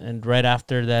 right? And right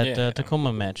after that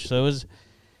Tacoma match. So it was,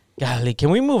 golly, can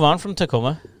we move on from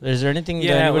Tacoma? Is there anything?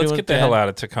 Yeah, let's get the hell out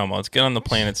of Tacoma. Let's get on the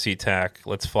plane at SeaTac.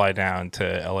 Let's fly down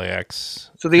to LAX.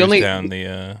 So the only down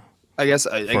the. I guess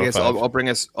I'll bring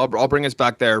us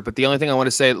back there. But the only thing I want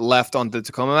to say left on the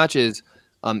Tacoma match is,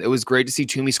 it was great to see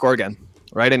Toomey score again.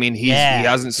 Right, I mean he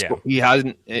hasn't,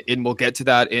 and we'll get to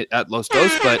that at Los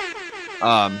Dos, but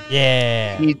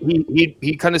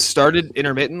he kind of started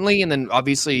intermittently, and then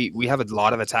obviously we have a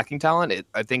lot of attacking talent.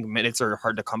 I think minutes are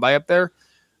hard to come by up there,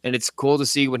 and it's cool to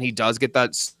see when he does get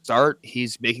that start,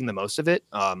 he's making the most of it.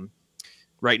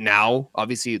 Right now,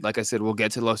 obviously, like I said, we'll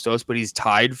get to Los Dos, but he's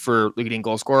tied for leading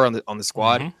goal scorer on the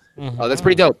squad. That's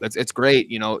pretty dope. It's great.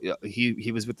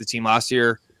 He was with the team last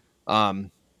year.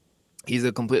 He's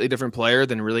a completely different player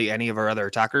than really any of our other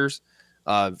attackers.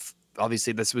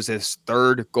 Obviously, this was his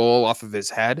 3rd goal off of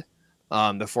his head.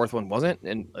 The 4th one wasn't,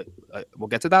 and we'll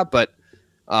get to that. But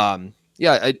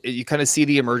you kind of see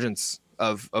the emergence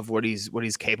of what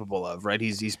he's capable of. Right,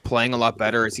 he's playing a lot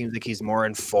better. It seems like he's more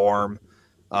in form.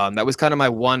 That was kind of my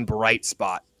one bright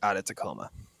spot out of Tacoma.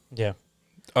 Yeah.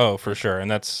 Oh, for sure.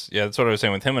 And that's what I was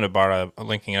saying with him and Ibarra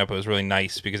linking up. It was really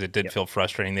nice because it did feel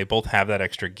frustrating. They both have that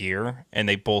extra gear, and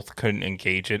they both couldn't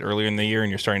engage it earlier in the year, and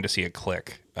you're starting to see it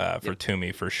click for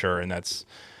Toomey for sure. And that's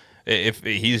if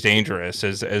he's dangerous,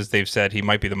 as they've said, he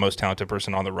might be the most talented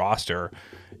person on the roster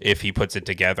if he puts it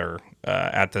together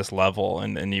at this level.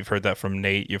 And you've heard that from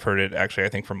Nate. You've heard it actually, I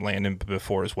think, from Landon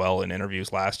before as well in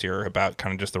interviews last year about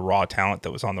kind of just the raw talent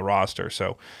that was on the roster.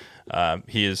 So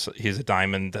he's a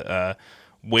diamond.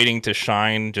 Waiting to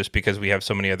shine just because we have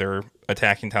so many other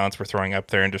attacking talents we're throwing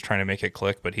up there and just trying to make it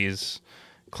click. But he's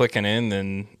clicking in,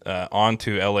 then on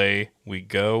to LA we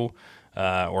go,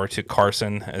 or to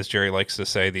Carson, as Jerry likes to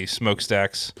say, the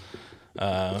smokestacks.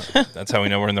 That's how we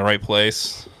know we're in the right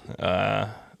place.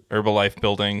 Herbalife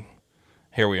building.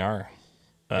 Here we are.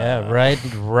 Yeah,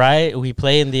 right. We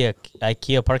play in the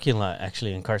IKEA parking lot,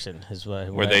 actually, in Carson. Is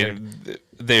what where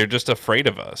they're just afraid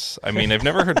of us. I mean, I've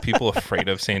never heard people afraid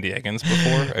of San Diegans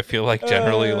before. I feel like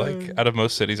generally, like out of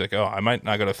most cities, like, oh, I might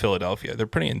not go to Philadelphia. They're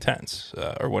pretty intense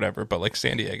or whatever. But like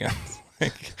San Diegans,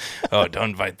 like, oh,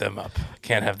 don't invite them up.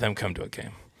 Can't have them come to a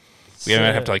game. We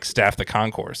might have to like staff the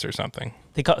concourse or something.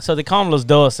 They call them Los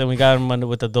Dos, and we got them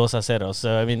with the 2-0.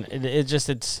 So I mean,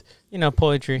 it's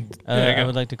poetry. I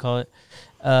would like to call it.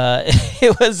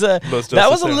 It was that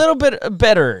was a little bit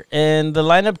better, and the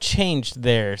lineup changed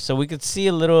there, so we could see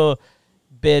a little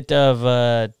bit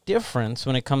of difference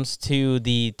when it comes to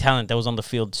the talent that was on the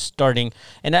field starting.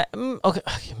 And okay,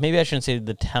 maybe I shouldn't say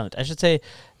the talent. I should say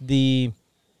the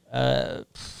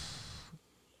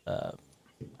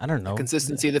I don't know. The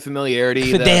consistency, the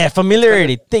familiarity.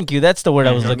 Familiarity. Thank you. That's the word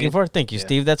I was looking for. Thank you,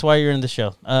 Steve. That's why you're in the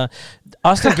show.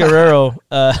 Austin Guerrero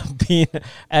being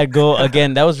at goal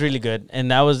again. That was really good,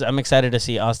 and I'm excited to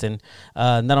see Austin.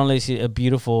 Not only is he a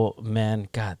beautiful man,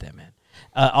 God, that man.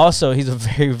 Also, he's a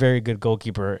very, very good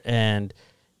goalkeeper, and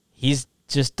he's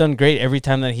just done great every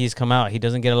time that he's come out. He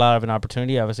doesn't get a lot of an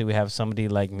opportunity. Obviously, we have somebody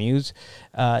like Muse,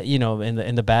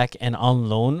 in the back and on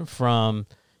loan from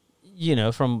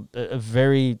a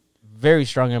very, very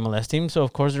strong MLS team. So,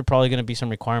 of course, there are probably going to be some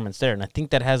requirements there. And I think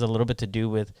that has a little bit to do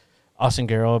with Austin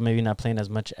Guerrero maybe not playing as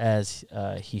much as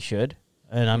he should.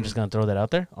 And I'm just going to throw that out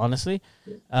there, honestly.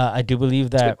 I do believe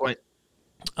that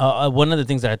one of the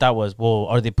things that I thought was, well,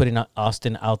 are they putting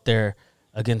Austin out there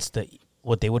against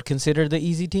what they would consider the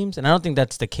easy teams? And I don't think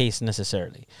that's the case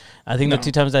necessarily. I think the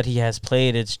two times that he has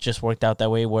played, it's just worked out that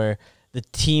way, where the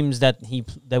teams that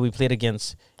we played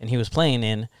against and he was playing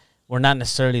in were not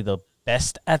necessarily the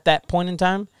best at that point in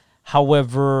time.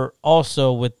 However,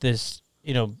 also with this,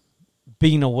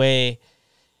 being away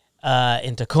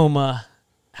in Tacoma,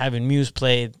 having Muse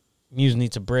played, Muse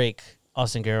needs a break.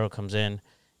 Austin Guerrero comes in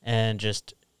and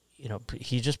just,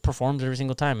 he just performs every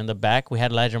single time. In the back, we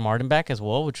had Elijah Martin back as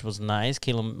well, which was nice.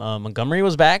 Caleb Montgomery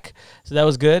was back, so that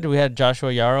was good. We had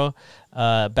Joshua Yarrow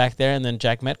back there, and then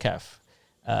Jack Metcalf.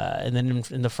 And then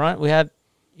in the front, we had,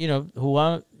 who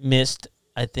I missed.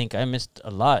 I think I missed a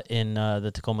lot in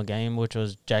the Tacoma game, which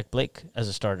was Jack Blake as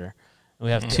a starter. We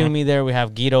have Toomey there. We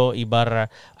have Guido, Ibarra.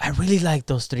 I really like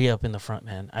those three up in the front,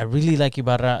 man. I really like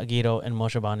Ibarra, Guido, and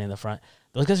Moshe Bani in the front.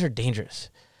 Those guys are dangerous.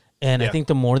 And I think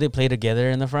the more they play together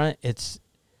in the front,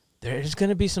 there's going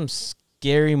to be some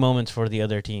scary moments for the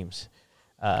other teams.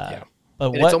 But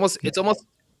it's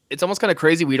almost kind of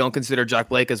crazy we don't consider Jack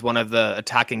Blake as one of the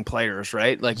attacking players,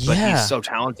 right? But he's so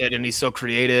talented and he's so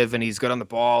creative and he's good on the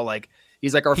ball. Like,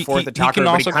 he's like our fourth attacker. He can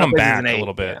also come back a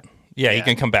little bit. Yeah, he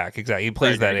can come back. Exactly. He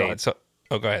plays that 8. So,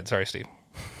 go ahead. Sorry, Steve.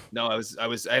 No,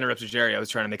 I interrupted Jerry. I was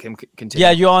trying to make him continue.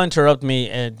 Yeah, you all interrupt me,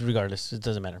 and regardless, it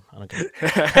doesn't matter. I don't care.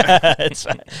 It's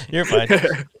fine. You're fine.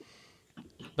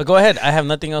 But go ahead. I have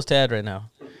nothing else to add right now.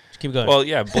 Just keep going. Well,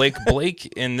 yeah, Blake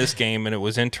in this game, and it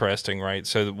was interesting, right?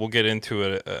 So we'll get into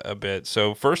it a bit.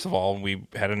 So first of all, we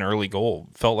had an early goal.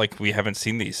 Felt like we haven't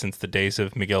seen these since the days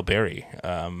of Miguel Berry.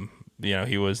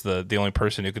 He was the only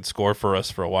person who could score for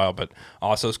us for a while, but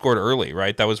also scored early,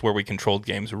 right? That was where we controlled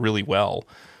games really well,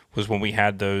 was when we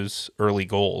had those early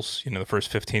goals. The first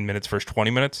 15 minutes, first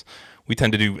 20 minutes, we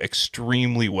tend to do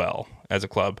extremely well as a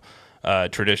club.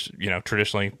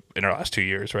 Traditionally in our last 2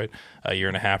 years, right? A year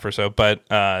and a half or so. But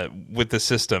with the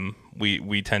system,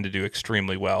 we tend to do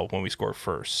extremely well when we score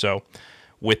first. So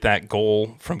with that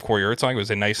goal from Corey Ertzog, it was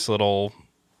a nice little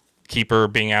keeper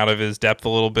being out of his depth a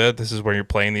little bit. This is where you're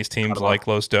playing these teams like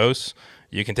Los Dos.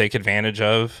 You can take advantage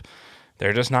of.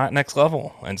 They're just not next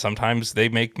level, and sometimes they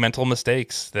make mental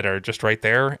mistakes that are just right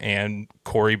there. And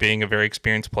Corey, being a very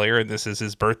experienced player, and this is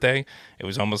his birthday, it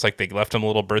was almost like they left him a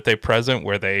little birthday present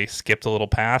where they skipped a little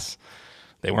pass.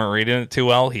 They weren't reading it too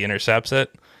well. He intercepts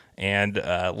it. And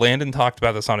Landon talked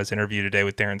about this on his interview today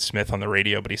with Darren Smith on the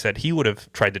radio, but he said he would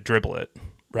have tried to dribble it,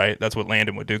 right? That's what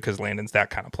Landon would do because Landon's that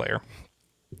kind of player.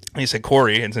 He said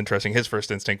Corey, and it's interesting, his first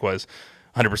instinct was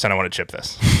 100% I want to chip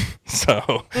this.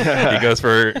 So he goes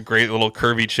for a great little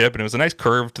curvy chip, and it was a nice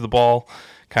curve to the ball,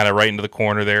 kind of right into the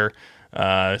corner there.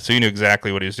 So he knew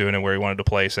exactly what he was doing and where he wanted to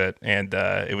place it. And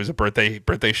it was a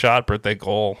birthday shot, birthday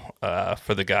goal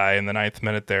for the guy in the 9th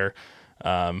minute there.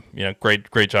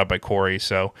 Great job by Corey.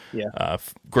 So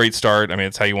great start. I mean,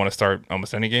 it's how you want to start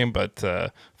almost any game,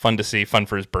 but fun to see, fun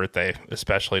for his birthday,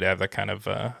 especially to have that kind of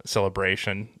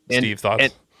celebration. Steve,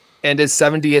 thoughts? And his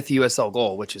 70th USL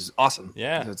goal, which is awesome.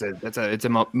 Yeah, it's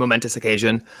a momentous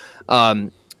occasion.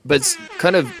 But it's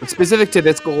kind of specific to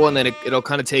this goal, and then it'll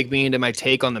kind of take me into my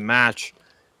take on the match.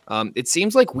 It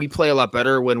seems like we play a lot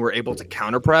better when we're able to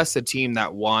counterpress a team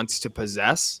that wants to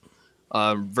possess.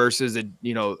 versus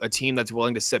a team that's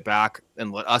willing to sit back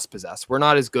and let us possess. We're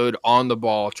not as good on the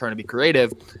ball trying to be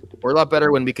creative. We're a lot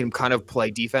better when we can kind of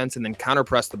play defense and then counter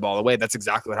press the ball away. That's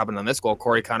exactly what happened on this goal.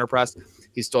 Corey counter pressed.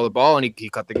 He stole the ball and he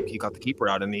cut the keeper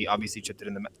out, and he obviously chipped it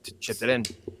in.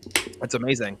 That's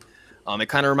amazing. It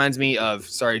kind of reminds me of,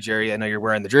 sorry, Jerry, I know you're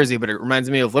wearing the jersey, but it reminds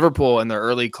me of Liverpool in their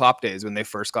early Klopp days when they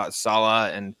first got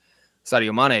Salah and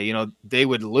Sadio Mane. They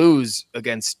would lose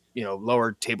against,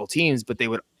 lower table teams, but they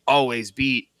would always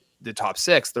beat the top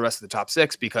six, the rest of the top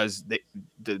six, because the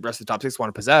rest of the top six want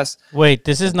to possess. Wait,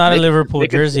 this is not a Liverpool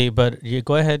jersey, but you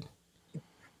go ahead.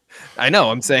 I know.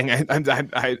 I'm saying I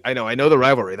know the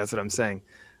rivalry. That's what I'm saying.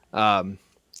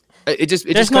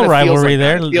 There's no rivalry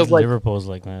there. Liverpool's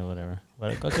like whatever.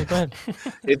 Okay, go ahead.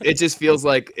 It just feels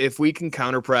like if we can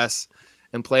counter press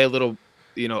and play a little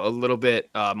bit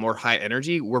more high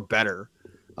energy, we're better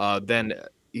than.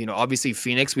 Obviously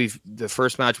Phoenix, the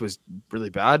first match was really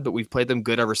bad, but we've played them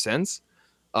good ever since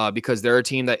because they're a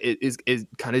team that is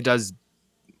kind of does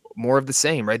more of the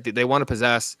same, right? They want to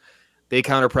possess, they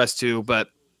counter press too, but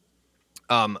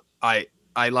I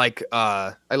like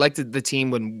the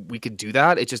team when we could do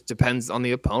that. It just depends on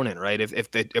the opponent, right?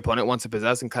 If the opponent wants to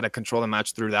possess and kind of control the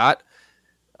match through that,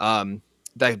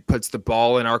 that puts the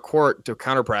ball in our court to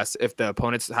counter press. If the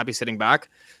opponent's happy sitting back,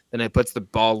 then it puts the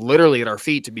ball literally at our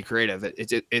feet to be creative.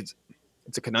 It's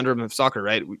a conundrum of soccer,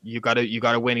 right? You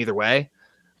gotta win either way.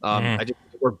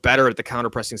 We're better at the counter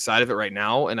pressing side of it right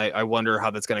now, and I wonder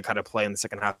how that's going to kind of play in the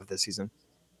second half of this season.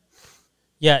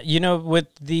 Yeah,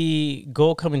 with the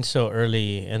goal coming so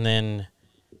early and then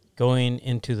going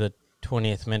into the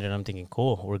 20th minute, I'm thinking,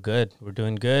 cool, we're good, we're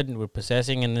doing good, we're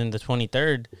possessing, and then the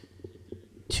 23rd,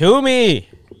 Toomey,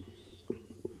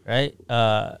 right?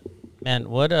 Man,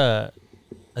 what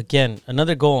again,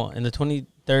 another goal in the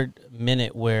 23rd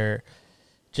minute where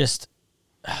just,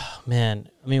 man,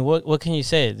 I mean, what can you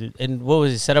say? And what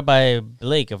was it, set up by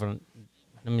Blake? I'm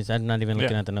not even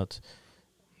looking at the notes.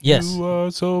 Yes. You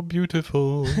are so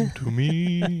beautiful to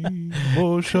me,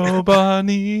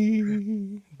 Moshobani.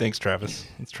 Thanks, Travis.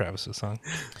 It's Travis's song.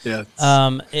 Yeah.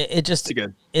 It just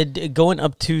good. It going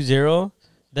up 2-0.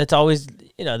 That's always,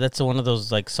 that's one of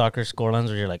those like soccer scorelines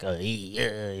where you're like, oh,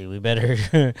 yeah, we better.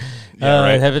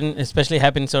 Right. Especially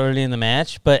happened so early in the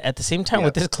match. But at the same time,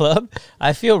 with this club,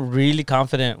 I feel really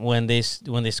confident when they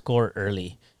score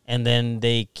early and then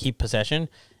they keep possession.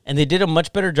 And they did a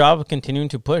much better job of continuing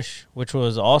to push, which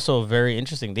was also very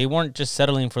interesting. They weren't just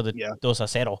settling for the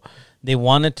 2-0. They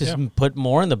wanted to put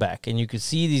more in the back, and you could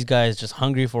see these guys just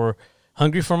hungry for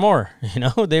more.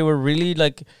 They were really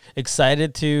like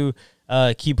excited to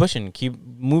keep pushing, keep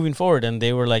moving forward, and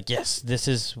they were like, "Yes, this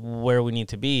is where we need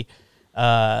to be."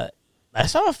 I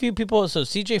saw a few people. So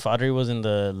CJ Fodry was in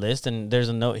the list, and there's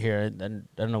a note here. And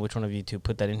I don't know which one of you two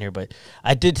put that in here, but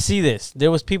I did see this.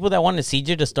 There was people that wanted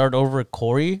CJ to start over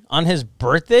Corey on his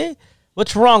birthday.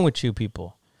 What's wrong with you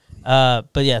people? But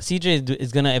yeah, CJ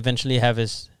is gonna eventually have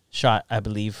his shot, I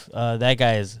believe. That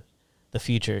guy is the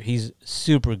future. He's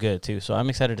super good too. So I'm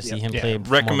excited to see him play.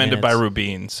 Recommended by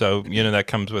Rubin, so that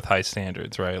comes with high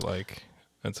standards, right? Like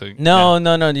that's a no. I'm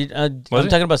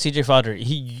talking about CJ Fodry.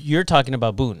 You're talking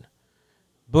about Boone.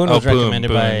 Boone was recommended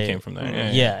Boone by. Came from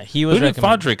there. Yeah, he was. Where did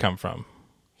Fodry come from?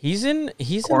 He's in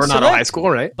Coronado High School,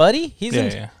 right? Buddy, he's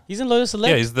in Loyola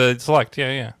Select. Yeah, he's the Select.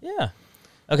 Yeah.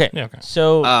 Okay. Yeah. Okay.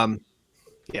 So.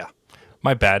 Yeah.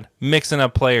 My bad. Mixing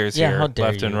up players here,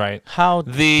 left and right. How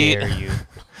dare you?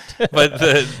 But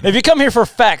if you come here for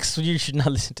facts, you should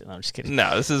not listen to. No, I'm just kidding.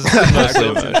 No, this is mostly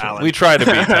emotional. We try to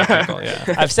be technical.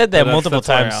 Yeah. I've said that multiple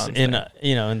times in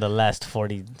in the last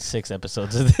 46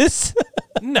 episodes of this.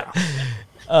 No.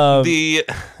 The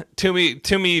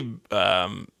Toomey,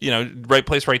 right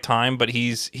place, right time, but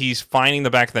he's finding the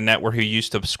back of the net where he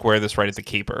used to square this right at the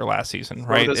keeper last season,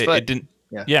 right? It didn't,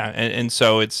 and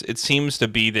so it seems to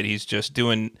be that he's just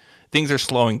doing things are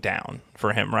slowing down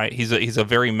for him, right? He's a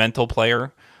very mental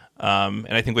player, and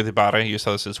I think with Ibarra, you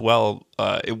saw this as well.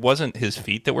 It wasn't his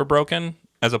feet that were broken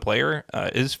as a player;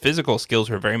 his physical skills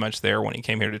were very much there when he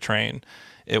came here to train.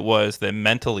 It was that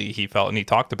mentally he felt, and he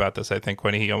talked about this, I think,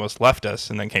 when he almost left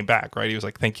us and then came back, right? He was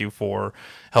like, thank you for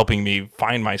helping me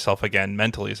find myself again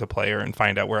mentally as a player and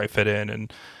find out where I fit in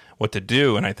and what to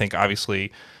do. And I think,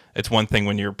 obviously, it's one thing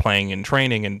when you're playing and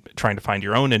training and trying to find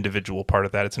your own individual part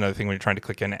of that. It's another thing when you're trying to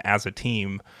click in as a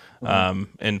team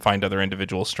and find other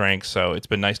individual strengths. So it's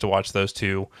been nice to watch those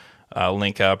two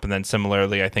link up. And then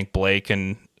similarly, I think Blake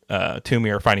and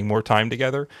Toomey are finding more time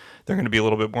together. They're going to be a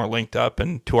little bit more linked up.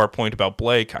 And to our point about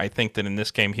Blake, I think that in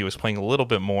this game he was playing a little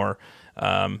bit more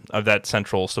of that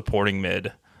central supporting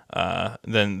mid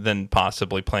than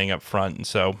possibly playing up front. And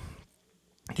so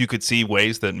you could see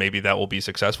ways that maybe that will be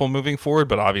successful moving forward,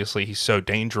 but obviously he's so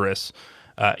dangerous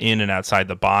in and outside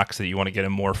the box that you want to get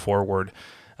him more forward,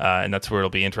 and that's where it'll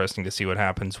be interesting to see what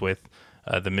happens with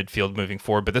the midfield moving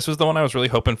forward. But this was the one I was really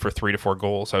hoping for 3 to 4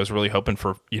 goals. I was really hoping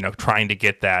for, trying to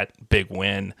get that big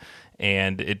win,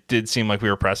 and it did seem like we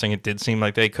were pressing. It did seem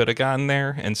like they could have gotten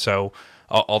there, and so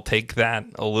I'll take that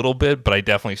a little bit, but I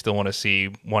definitely still want to see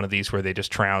one of these where they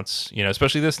just trounce,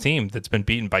 especially this team that's been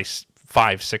beaten by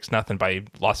 5-6-0 by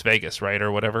Las Vegas, right,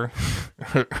 or whatever,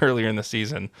 earlier in the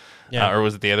season, or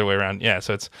was it the other way around? Yeah,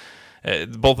 so it's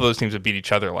both of those teams have beat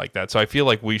each other like that. So I feel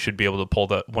like we should be able to pull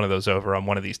one of those over on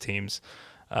one of these teams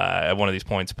at one of these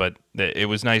points. But it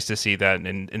was nice to see that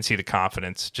and see the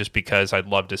confidence, just because I'd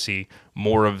love to see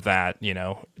more of that.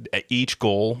 At each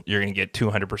goal, you're going to get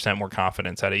 200% more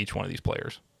confidence out of each one of these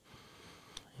players.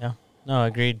 Yeah, no,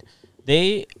 agreed.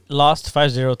 They lost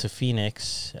 5-0 to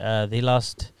Phoenix. They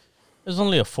lost. It was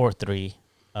only a 4-3. It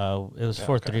was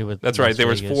 4-3 with. That's right. There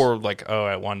was 4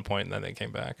 at one point, and then they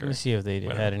came back. Let me see if they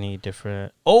had any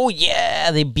different. Oh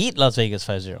yeah, they beat Las Vegas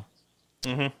 5-0.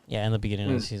 Mm-hmm. Yeah, in the beginning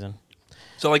of the season.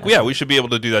 So we should be able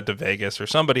to do that to Vegas or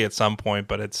somebody at some point,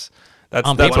 but that's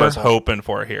what I was hoping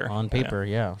for here. On paper,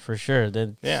 yeah, for sure.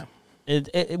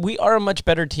 We are a much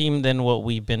better team than what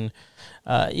we've been.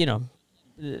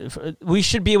 We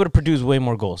should be able to produce way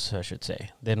more goals, I should say,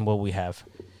 than what we have.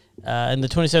 In the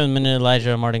 27th minute,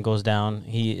 Elijah Martin goes down.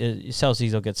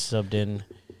 Salcido gets subbed in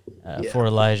for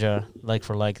Elijah, like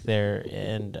for like there,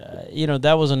 and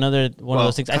that was another one of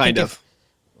those things. Kind of.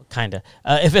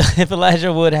 If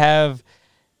Elijah would have,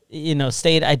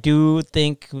 stayed, I do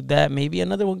think that maybe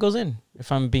another one goes in.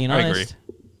 If I'm being honest.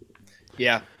 I agree.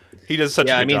 Yeah, he does such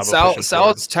a good job.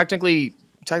 Sal's technically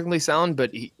sound,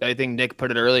 but I think Nick put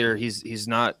it earlier. He's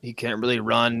not. He can't really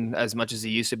run as much as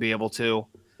he used to be able to.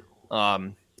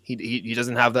 He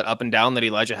doesn't have that up and down that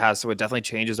Elijah has, so it definitely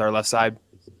changes our left side.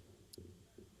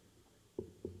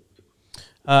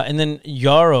 And then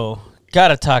Yarrow,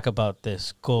 gotta talk about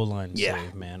this goal line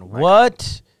save, man. Right.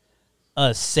 What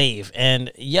a save!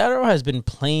 And Yarrow has been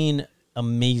playing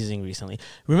amazing recently.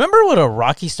 Remember what a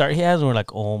rocky start he has? And we're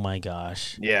like, oh my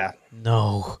gosh, yeah,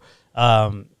 no.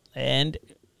 And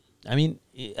I mean,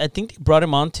 I think they brought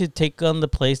him on to take on the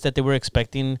place that they were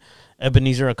expecting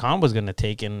Ebenezer Akan was going to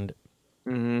take, and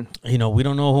we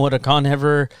don't know what Akan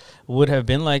ever would have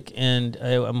been like, and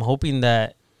I'm hoping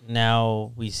that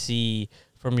now we see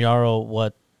from Yarrow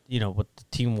what the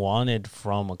team wanted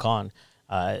from Akan.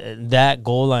 That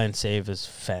goal line save is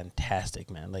fantastic,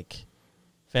 man. Like,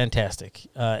 fantastic.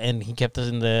 And he kept us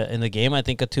in the game. I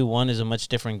think a 2-1 is a much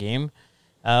different game.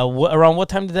 Around what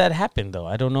time did that happen, though?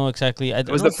 I don't know exactly. It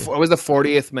was the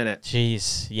 40th minute.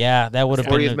 Jeez, yeah, that would have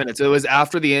been 40th minute. So it was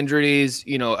after the injuries,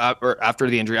 after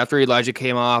Elijah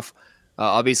came off,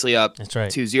 obviously up. That's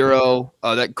right. 2-0.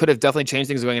 That could have definitely changed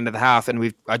things going into the half. And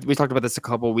we talked about this a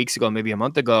couple of weeks ago, maybe a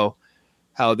month ago,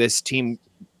 how this team,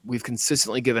 we've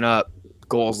consistently given up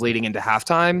goals leading into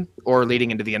halftime or leading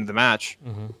into the end of the match.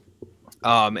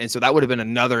 Mm-hmm. And so that would have been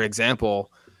another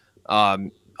example.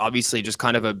 Obviously, just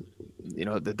kind of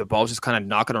the ball's just kind of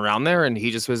knocking around there, and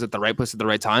he just was at the right place at the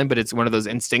right time. But it's one of those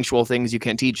instinctual things you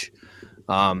can't teach.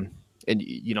 And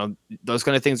those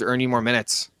kind of things earn you more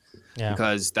minutes. Yeah.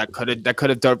 Because that could have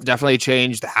definitely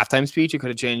changed the halftime speech. It could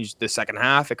have changed the second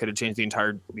half. It could have changed the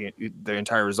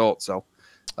entire result. So,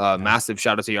 massive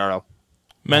shout out to Yarrow.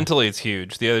 Mentally, it's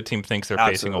huge. The other team thinks they're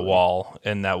facing a wall,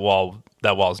 and that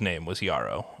wall's name was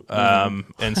Yarrow.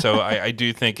 And so I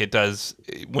do think it does,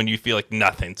 when you feel like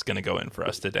nothing's going to go in for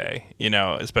us today,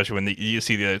 especially when you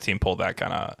see the other team pull that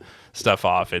kind of stuff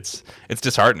off, it's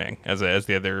disheartening as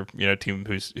the other, team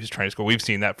who's trying to score. We've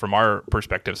seen that from our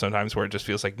perspective sometimes, where it just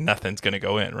feels like nothing's going to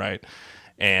go in, right?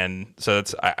 And so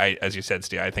that's, I as you said,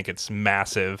 Steve, I think it's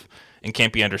massive and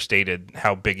can't be understated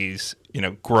how big he's,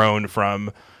 grown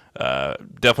from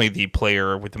definitely the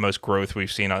player with the most growth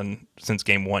we've seen since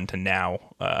game 1 to now.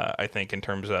 I think in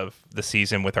terms of the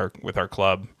season with our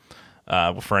club,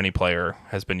 for any player,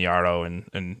 has been Yarrow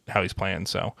and how he's playing.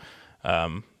 So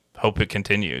hope it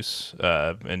continues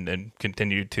and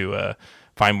continue to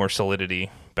find more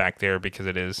solidity back there, because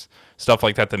it is stuff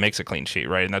like that makes a clean sheet,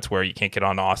 right? And that's where you can't get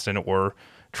on Austin or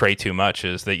Trey too much,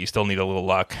 is that you still need a little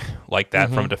luck like that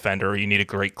from a defender, or you need a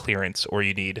great clearance, or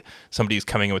you need somebody who's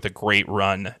coming in with a great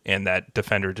run and that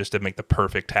defender just to make the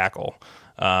perfect tackle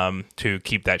to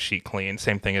keep that sheet clean.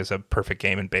 Same thing as a perfect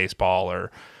game in baseball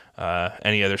or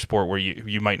any other sport where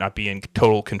you might not be in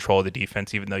total control of the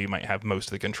defense, even though you might have most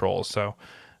of the controls. So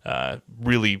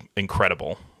really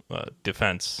incredible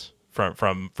defense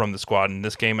from the squad in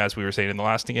this game. As we were saying in the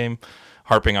last game,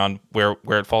 harping on where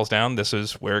it falls down, this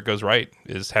is where it goes right,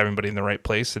 is having everybody in the right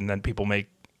place, and then people make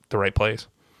the right plays,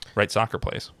 right soccer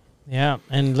plays. Yeah,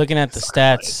 and looking at the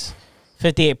stats,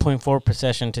 58.4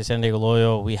 possession to San Diego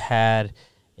Loyal. We had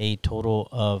a total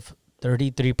of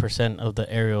 33% of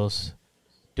the aerial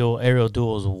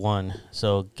duels won.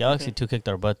 So Galaxy 2 kicked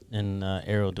our butt in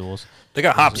aerial duels. They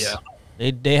got hops.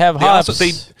 Yeah. They have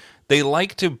hops. They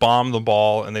like to bomb the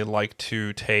ball, and they like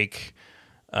to take.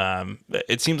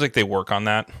 It seems like they work on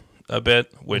that a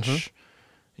bit, which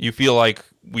you feel like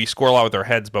we score a lot with our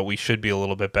heads, but we should be a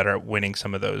little bit better at winning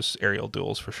some of those aerial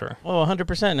duels for sure. Oh,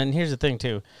 100%. And here's the thing,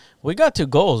 too. We got 2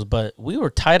 goals, but we were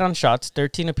tied on shots,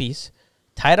 13 apiece.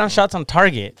 Tied on shots on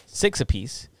target, 6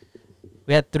 apiece.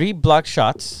 We had 3 blocked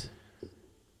shots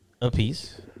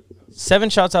apiece. 7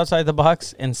 shots outside the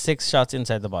box and 6 shots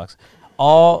inside the box.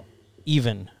 All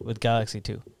even with Galaxy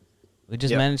 2. We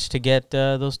just managed to get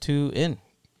those 2 in.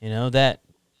 You know, that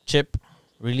chip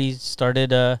really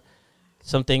started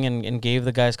something and gave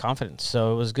the guys confidence.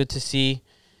 So it was good to see.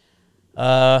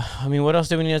 I mean, what else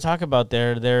do we need to talk about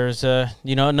there? There's,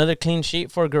 another clean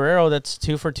sheet for Guerrero. That's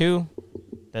 2 for 2.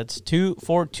 That's 2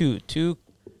 for 2. 2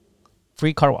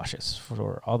 free car washes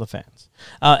for all the fans.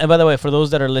 And by the way, for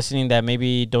those that are listening that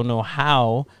maybe don't know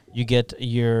how you get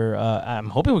your, I'm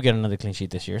hoping we get another clean sheet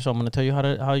this year. So I'm going to tell you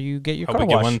how you get your car wash. Hope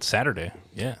we get one Saturday.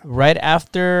 Yeah. Right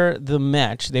after the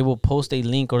match, they will post a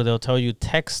link or they'll tell you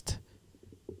text,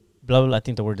 blah, blah, I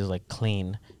think the word is like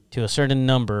clean, to a certain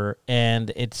number.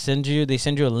 And they send you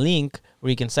a link where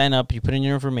you can sign up. You put in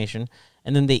your information.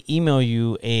 And then they email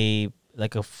you a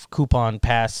coupon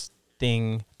pass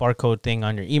thing, barcode thing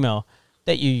on your email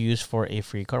that you use for a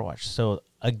free car wash. So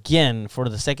again, for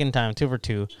the second time, 2 for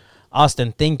 2,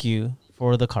 Austin, thank you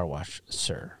for the car wash,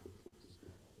 sir.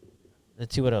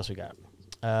 Let's see what else we got.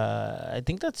 I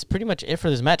think that's pretty much it for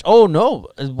this match. Oh, no.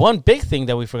 One big thing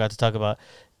that we forgot to talk about.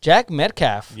 Jack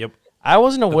Metcalf. Yep. I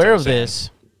wasn't aware of this,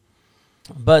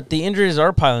 but the injuries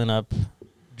are piling up.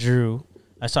 Drew.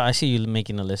 I see you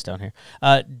making a list down here.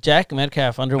 Jack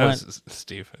Metcalf underwent.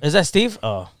 Steve. Is that Steve?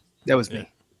 Oh. That was me.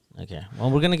 Okay. Well,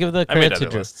 we're going to give the credit to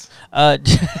Drew. Lists.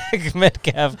 Jack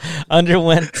Metcalf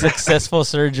underwent successful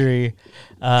surgery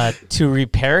to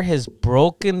repair his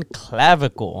broken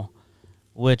clavicle,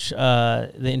 which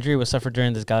the injury was suffered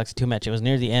during this Galaxy 2 match. It was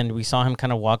near the end. We saw him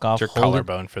kind of walk off. It's your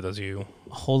collarbone, for those of you.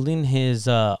 Holding his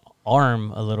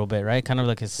arm a little bit, right? Kind of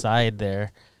like his side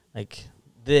there, like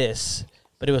this.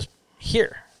 But it was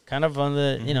here, kind of on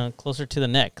the, closer to the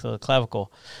neck, the clavicle.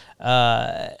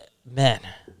 Man.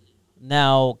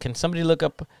 Now, can somebody look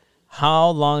up how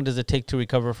long does it take to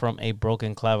recover from a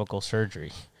broken clavicle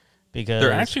surgery? Because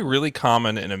they're actually really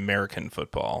common in American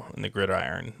football, in the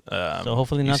gridiron. So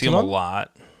hopefully not you see too them long? a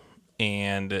lot.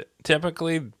 And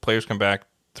typically, players come back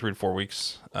 3 to 4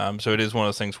 weeks. So it is one of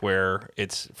those things where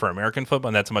it's for American football,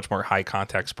 and that's a much more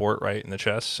high-contact sport, right, in the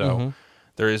chest. So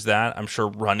there is that. I'm sure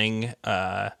running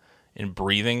and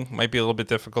breathing might be a little bit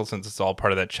difficult since it's all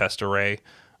part of that chest array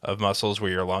of muscles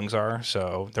where your lungs are.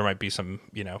 So there might be some,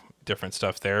 different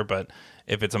stuff there. But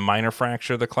if it's a minor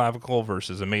fracture of the clavicle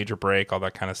versus a major break, all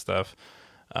that kind of stuff,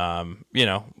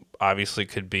 obviously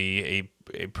could be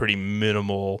a pretty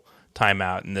minimal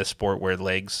timeout in this sport where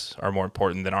legs are more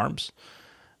important than arms.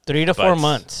 3 to 4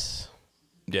 months.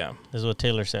 Yeah. Is what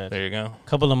Taylor said. There you go.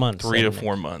 Couple of months. 3 to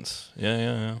 4 months.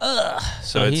 Yeah.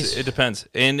 So it depends.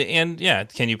 And yeah,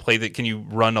 can you play that? Can you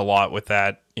run a lot with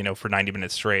that, for 90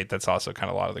 minutes straight? That's also kind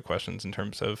of a lot of the questions in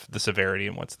terms of the severity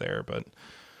and what's there. But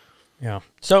yeah.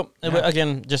 So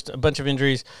again, just a bunch of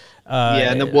injuries.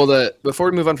 Before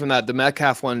we move on from that, the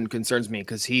Metcalf one concerns me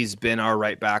because he's been our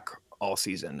right back all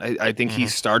season. I think he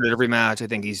started every match. I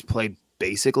think he's played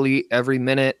basically every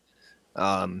minute.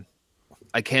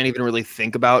 I can't even really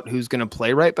think about who's going to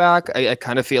play right back. I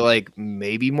kind of feel like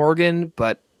maybe Morgan,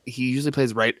 but he usually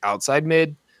plays right outside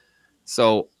mid.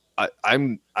 So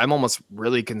I'm almost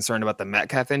really concerned about the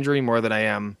Metcalf injury more than I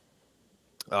am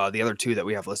the other 2 that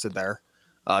we have listed there,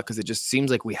 because it just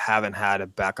seems like we haven't had a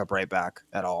backup right back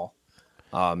at all.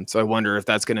 So I wonder if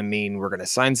that's going to mean we're going to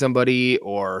sign somebody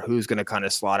or who's going to kind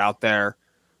of slot out there.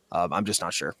 I'm just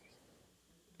not sure.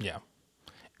 Yeah.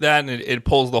 That and it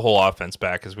pulls the whole offense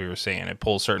back, as we were saying. It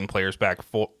pulls certain players back,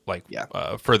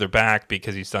 further back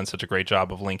because he's done such a great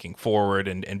job of linking forward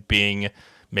and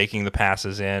making the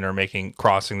passes in or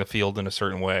crossing the field in a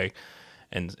certain way,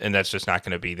 and that's just not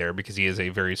going to be there because he is a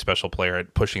very special player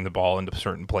at pushing the ball into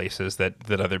certain places that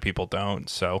other people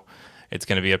don't. So it's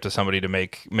going to be up to somebody to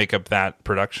make up that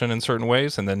production in certain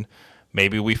ways, and then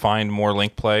maybe we find more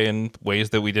link play in ways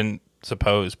that we didn't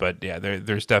suppose. But yeah,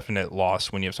 there's definite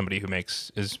loss when you have somebody who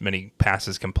makes as many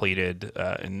passes completed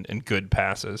and good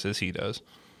passes as he does.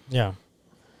 Yeah.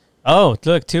 Oh,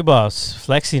 look, Two Boss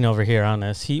flexing over here on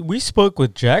us. We spoke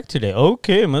with Jack today.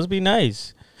 Okay, must be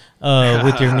nice.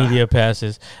 With your media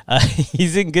passes,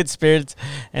 he's in good spirits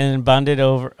and bonded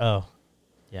over. Oh,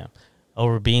 yeah,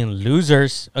 over being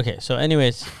losers. Okay, so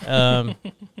anyways, I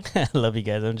love you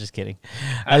guys. I'm just kidding.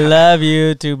 I love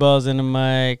you. Two balls in the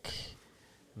mic.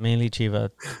 Mainly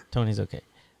Chiva. Tony's okay.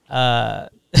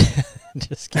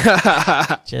 Just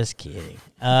kidding. Just kidding.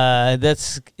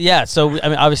 That's So I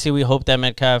mean, obviously, we hope that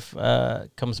Metcalf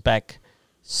comes back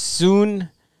soon.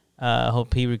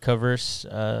 Hope he recovers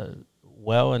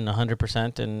well and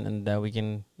 100%, and that we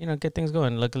can get things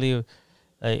going. Luckily,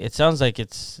 it sounds like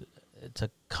it's a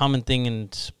common thing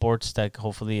in sports that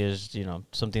hopefully is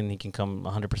something he can come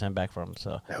 100% back from.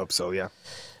 So I hope so. Yeah.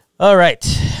 All right,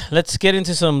 let's get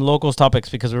into some locals topics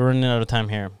because we're running out of time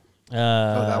here.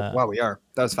 Wow, we are.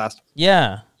 That was fast.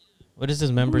 Yeah. What is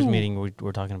this members meeting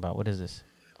we're talking about? What is this?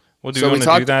 Well, do we want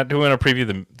to do that? Do we want to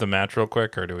preview the match real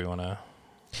quick, or do we want to?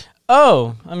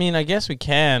 Oh, I mean, I guess we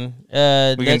can.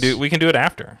 We can do it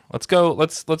after. Let's go.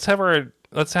 Let's have our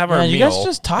meal. You guys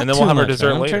just talk, and then we'll have our much,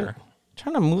 dessert man. later.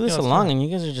 Trying to move this along, and you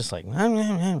guys are just like,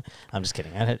 I'm just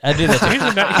kidding. I do that.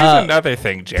 Here's another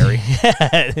thing, Jerry.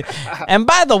 And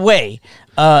by the way,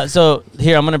 so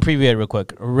here I'm going to preview it real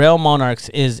quick. Real Monarchs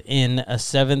is in a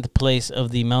 7th place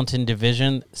of the Mountain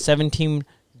Division. 17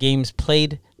 games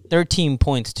played, 13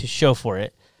 points to show for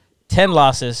it. 10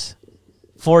 losses,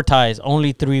 4 ties,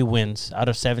 only 3 wins out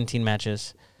of 17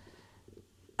 matches.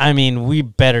 I mean, we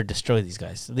better destroy these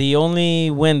guys. The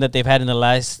only win that they've had in the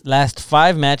last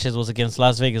 5 matches was against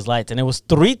Las Vegas Lights, and it was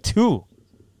 3-2.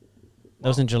 That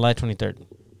was in July 23rd.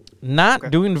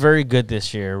 Not doing very good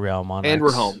this year, Real Monarchs. And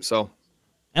we're home, so.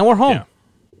 And we're home. Yeah.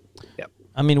 Yep.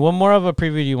 I mean, what more of a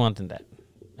preview do you want than that?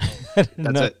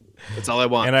 That's it. That's all I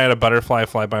want. And I had a butterfly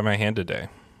fly by my hand today.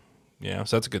 Yeah,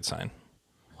 so that's a good sign.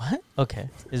 What? Okay.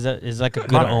 Is like a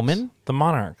good omen? The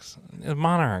Monarchs.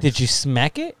 Did you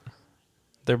smack it?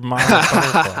 They're monarch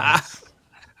butterflies.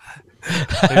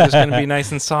 They're just going to be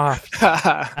nice and soft.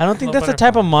 I don't think that's the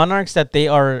type of monarchs that they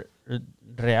are.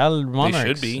 Real monarchs. They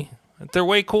should be. They're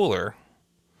way cooler.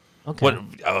 Okay. What?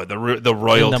 Oh, the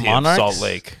royalty of Salt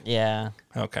Lake. Yeah.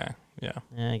 Okay. Yeah.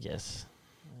 I guess.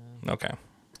 Okay.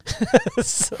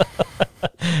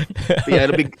 Yeah,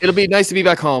 it'll be nice to be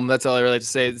back home. That's all I really have to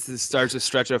say. This starts a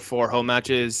stretch of 4 home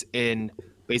matches in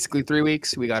basically 3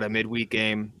 weeks. We got a midweek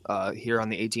game here on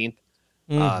the 18th.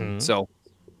 So,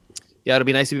 yeah, it'll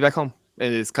be nice to be back home.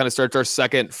 And it's kind of starts our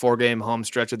second 4-game home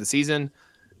stretch of the season.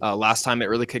 Last time it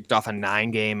really kicked off a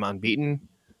 9-game unbeaten.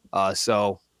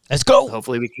 So let's go.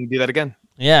 Hopefully we can do that again.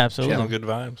 Yeah, absolutely. Yeah, good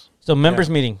vibes. So members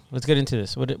meeting. Let's get into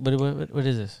this. What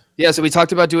is this? Yeah, so we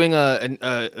talked about doing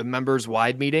a members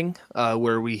wide meeting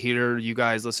where we hear you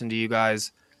guys, listen to you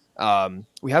guys.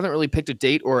 We haven't really picked a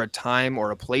date or a time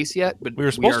or a place yet, but we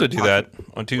were supposed to do that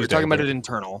on Tuesday. We're talking about it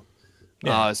internal.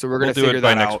 Yeah. So we're going to do figure it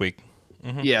by that out next week.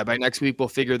 Mm-hmm. Yeah, by next week we'll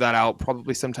figure that out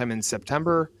probably sometime in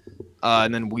September,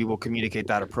 and then we will communicate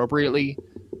that appropriately.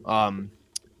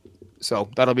 So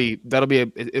it'll be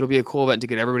a cool event to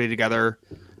get everybody together.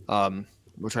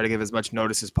 We'll try to give as much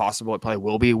notice as possible. It probably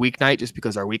will be a weeknight just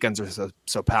because our weekends are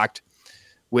so packed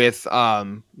with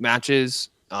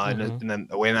matches and then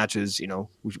away matches.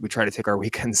 We try to take our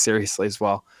weekends seriously as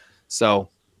well. So.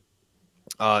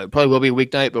 It probably will be a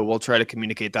weeknight, but we'll try to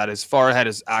communicate that as far ahead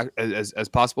as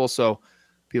possible so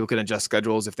people can adjust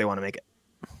schedules if they want to make it.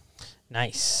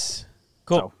 Nice.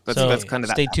 Cool. So that's kind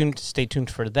of stay tuned. Stay tuned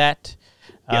for that.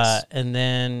 Yes. And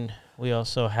then we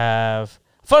also have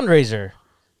a fundraiser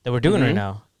that we're doing right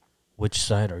now. Which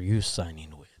side are you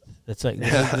signing with? That's like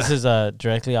this is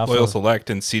directly off Loyal of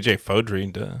Select and CJ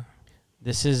Fodry.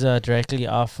 This is directly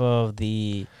off of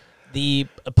the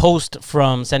post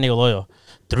from San Diego Loyal.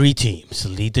 3 teams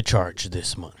lead the charge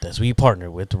this month as we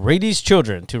partner with Rady's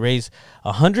Children to raise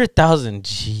 $100,000.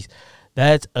 Jeez,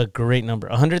 that's a great number.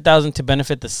 $100,000 to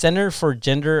benefit the Center for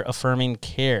Gender Affirming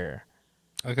Care.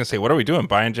 I was gonna say, what are we doing?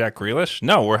 Buying Jack Grealish?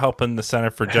 No, we're helping the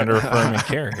Center for Gender Affirming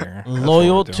Care here.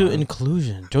 Loyal to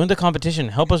inclusion. Join the competition.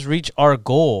 Help us reach our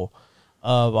goal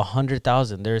of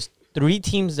 100,000. There's 3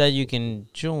 teams that you can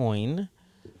join.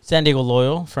 San Diego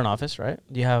Loyal front office, right?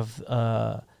 You have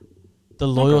the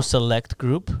Loyal Select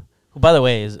group, who, by the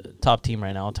way, is a top team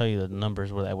right now. I'll tell you the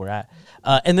numbers where we're at.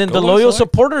 And then the Loyal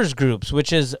Supporters groups,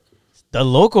 which is the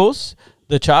locals,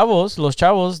 the Chavos, Los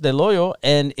Chavos de Loyal,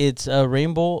 and it's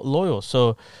Rainbow Loyal.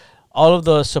 So all of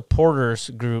the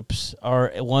supporters groups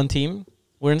are one team.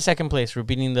 We're in second place. We're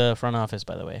beating the front office,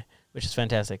 by the way, which is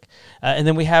fantastic. And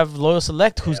then we have Loyal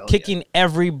Select, who's kicking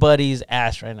everybody's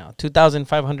ass right now.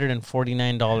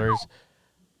 $2,549.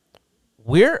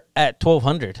 We're at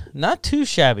 1,200. Not too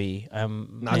shabby. Not too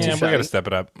Yeah, we shabby. got to step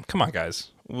it up. Come on,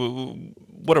 guys.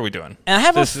 What are we doing? And I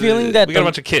have a feeling that we got a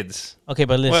bunch of kids. Okay,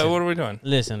 but listen. What are we doing?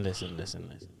 Listen.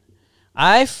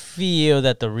 I feel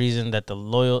that the reason that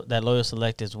Loyal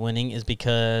Select is winning is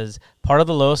because part of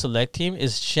the Loyal Select team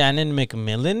is Shannon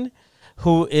McMillan,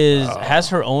 who has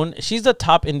her own. She's the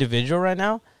top individual right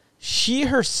now. She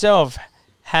herself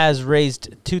has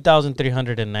raised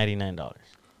 $2,399.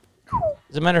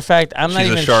 As a matter of fact, I'm not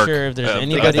even sure if there's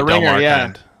anybody. the ringer,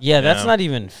 yeah. Yeah, that's not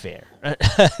even fair.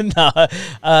 No,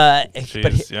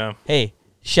 but hey,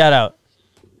 shout out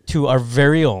to our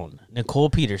very own Nicole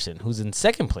Peterson, who's in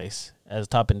second place as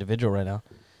top individual right now,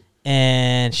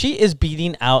 and she is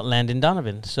beating out Landon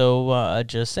Donovan. So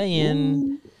just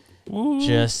saying,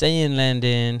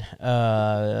 Landon,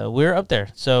 we're up there.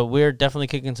 So we're definitely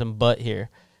kicking some butt here.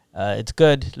 It's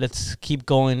good. Let's keep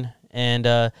going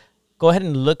and go ahead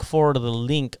and look for the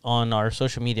link on our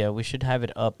social media. We should have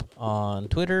it up on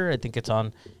Twitter. I think it's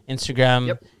on Instagram.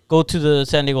 Yep. Go to the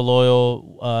San Diego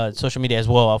Loyal social media as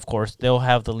well, of course. They'll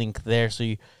have the link there so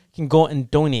you can go and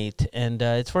donate. And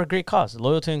it's for a great cause,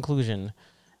 Loyal to Inclusion,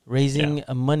 raising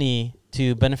money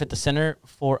to benefit the Center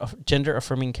for Gender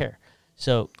Affirming Care.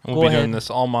 So we'll be doing this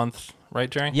all month, right,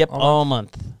 Jerry? Yep, all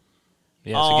month.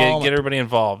 Yeah, so get everybody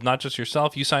involved, not just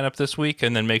yourself. You sign up this week,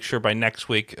 and then make sure by next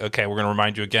week, okay, we're going to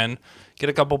remind you again. Get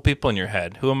a couple people in your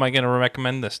head. Who am I going to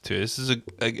recommend this to? This is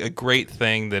a great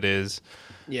thing that is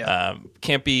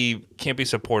can't be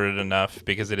supported enough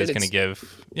because it is going to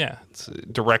give it's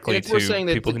directly to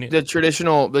people who need the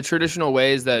traditional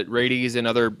ways that Radies and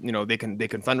other they can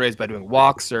fundraise by doing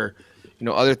walks or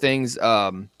other things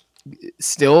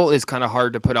still is kind of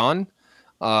hard to put on.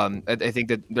 I think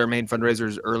that their main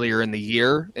fundraisers earlier in the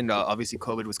year, and obviously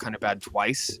COVID was kind of bad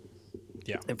twice.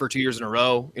 Yeah. And for 2 years in a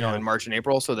row, in March and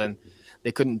April. So then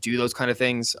they couldn't do those kind of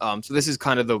things. So this is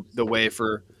kind of the way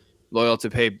for Loyal to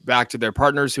pay back to their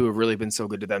partners who have really been so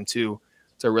good to them too,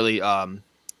 to really kind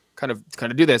of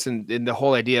do this. And the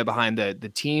whole idea behind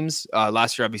the teams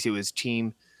last year, obviously it was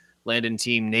Team Landon,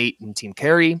 Team Nate, and Team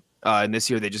Carrie. And this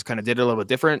year they just kind of did it a little bit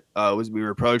different. We were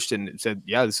approached and said,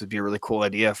 this would be a really cool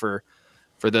idea for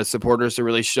the supporters to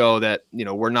really show that,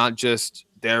 we're not just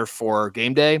there for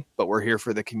game day, but we're here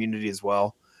for the community as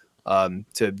well.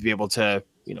 To be able to,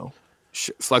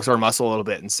 flex our muscle a little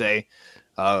bit and say,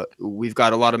 we've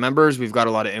got a lot of members, we've got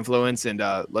a lot of influence, and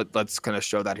let's kind of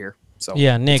show that here. So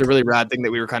yeah, Nick, it's a really rad thing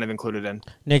that we were kind of included in.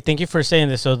 Nick, thank you for saying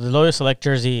this. So the Loyal Select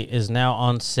jersey is now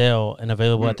on sale and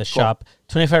available at the shop.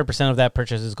 25% of that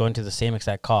purchase is going to the same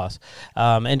exact cost.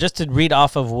 And just to read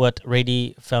off of what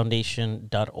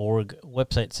RadyFoundation.org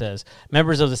website says,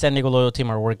 members of the San Diego Loyal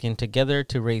team are working together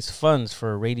to raise funds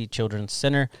for Rady Children's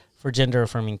Center for Gender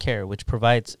Affirming Care, which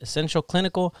provides essential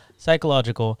clinical,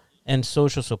 psychological, and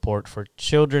social support for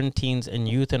children, teens, and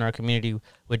youth in our community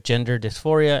with gender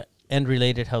dysphoria and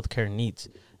related healthcare needs.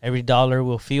 Every dollar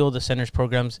will fuel the center's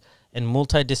programs and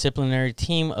multidisciplinary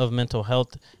team of mental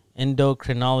health,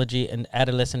 endocrinology, and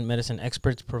adolescent medicine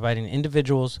experts, providing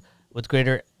individuals with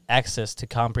greater access to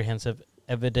comprehensive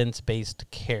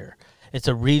evidence-based care. It's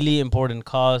a really important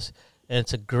cause, and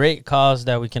it's a great cause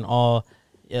that we can all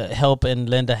help and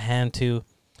lend a hand to.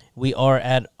 We are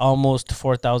at almost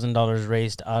 $4,000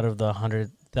 raised out of the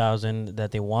 $100,000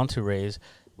 that they want to raise.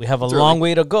 We have a long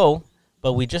way to go,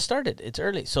 but we just started. It's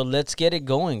early, so let's get it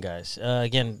going, guys.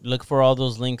 Again, look for all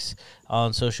those links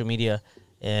on social media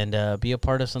and be a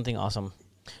part of something awesome.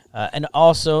 And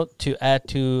also, to add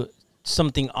to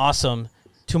something awesome,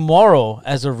 tomorrow,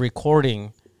 as of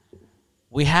recording,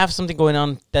 we have something going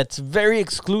on that's very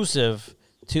exclusive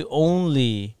to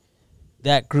only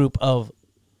that group of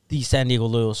the San Diego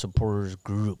Loyal supporters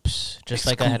groups. Just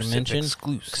like I had mentioned.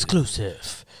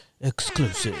 Exclusive.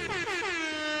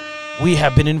 We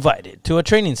have been invited to a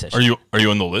training session. Are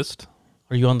you on the list?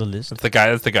 Are you on the list? That's the guy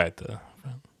at the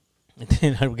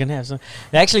We're gonna have some.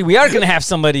 Actually, we are gonna have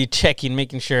somebody checking,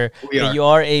 making sure that you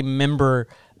are a member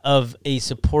of a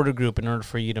supporter group in order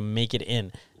for you to make it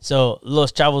in. So,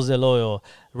 Los Chavos de Loyal,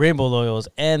 Rainbow Loyals,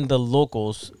 and the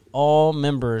locals, all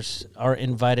members are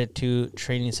invited to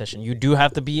training session. You do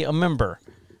have to be a member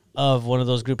of one of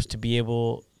those groups to be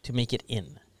able to make it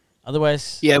in.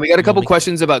 Otherwise, we got a couple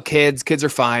questions about kids. Kids are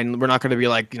fine. We're not going to be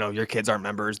like, your kids aren't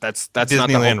members. That's Disneyland not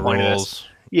the whole point of this.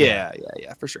 Yeah,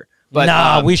 for sure.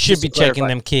 But we should be checking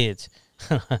them kids.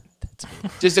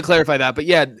 Just to clarify that. But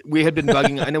yeah, we had been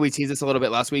bugging. I know we teased this a little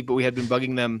bit last week, but we had been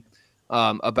bugging them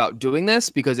about doing this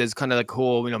because it's kind of like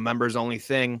cool, members only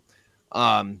thing.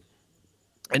 And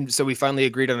so we finally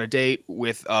agreed on a date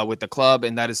with the club,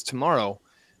 and that is tomorrow.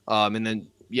 And then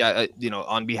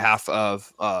on behalf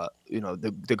of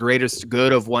the greatest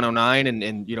good of 109,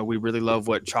 and we really love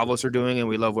what Chavos are doing, and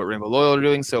we love what Rainbow Loyal are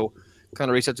doing. So kind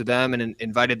of reached out to them and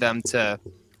invited them to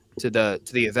the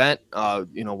event.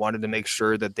 Wanted to make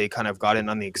sure that they kind of got in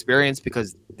on the experience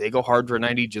because they go hard for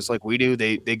 90 just like we do.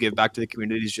 They give back to the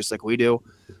communities just like we do.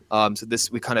 So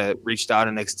we kind of reached out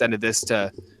and extended this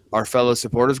to our fellow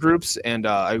supporters groups, and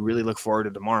I really look forward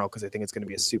to tomorrow because I think it's going to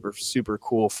be a super, super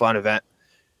cool, fun event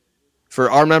for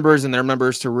our members and their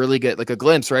members to really get like a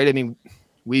glimpse, right? I mean,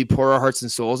 we pour our hearts and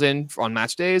souls in on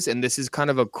match days, and this is kind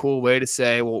of a cool way to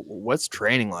say, well, what's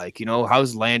training like?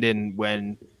 How's Landon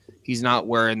when he's not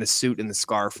wearing the suit and the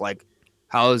scarf? Like,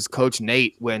 how's Coach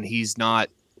Nate when he's not,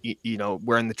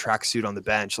 wearing the tracksuit on the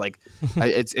bench? Like,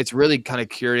 it's really kind of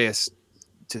curious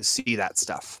to see that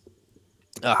stuff.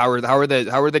 How are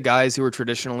the guys who are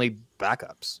traditionally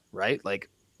backups, right? Like,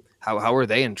 how are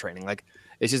they in training? Like,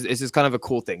 it's just kind of a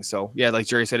cool thing. So yeah, like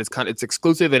Jerry said, it's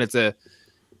exclusive and it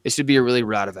should be a really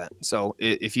rad event. So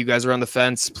if you guys are on the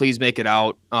fence, please make it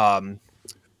out. The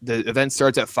event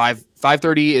starts at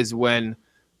 5:30 is when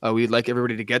we'd like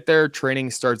everybody to get there.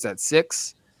 Training starts at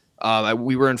 6.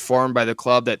 We were informed by the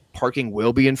club that parking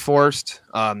will be enforced.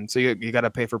 So you got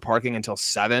to pay for parking until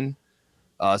 7.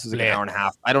 So it's like an hour and a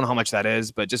half. I don't know how much that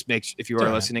is, but just if you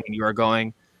are listening and you are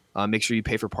going, make sure you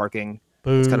pay for parking.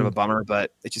 Boo. It's kind of a bummer,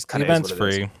 but it just kind of is what it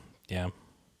free. Is. Yeah.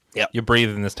 Yeah. You breathe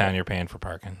in this town, you're paying for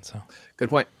parking. So good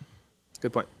point.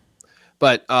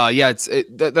 But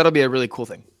that'll be a really cool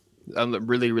thing. I'm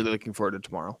really, really looking forward to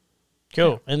tomorrow.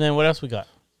 Cool. And then what else we got?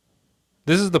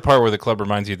 This is the part where the club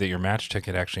reminds you that your match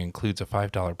ticket actually includes a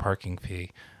 $5 parking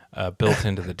fee built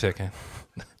into the ticket,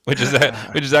 which is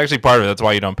actually part of it. That's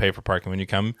why you don't pay for parking when you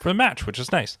come for the match, which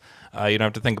is nice. You don't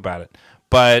have to think about it.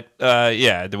 But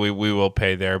we will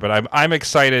pay there. But I'm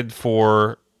excited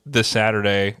for this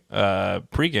Saturday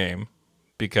pregame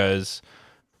because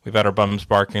we've had our bums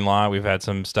parking lot. We've had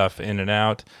some stuff in and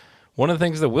out. One of the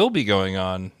things that will be going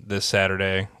on this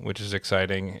Saturday, which is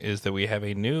exciting, is that we have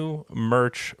a new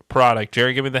merch product.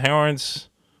 Jerry, give me the horns.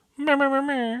 I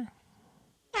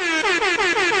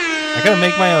gotta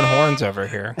make my own horns over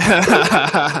here.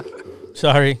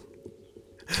 Sorry,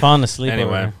 it's falling asleep.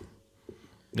 Anyway.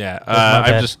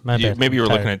 Yeah, maybe you were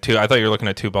looking at I thought you were looking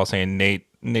at two ball saying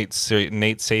Nate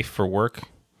safe for work.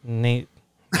 Nate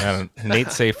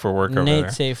safe for work over there.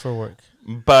 Nate safe for work.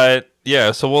 But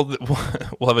yeah, so we'll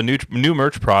have a new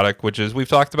merch product, which is we've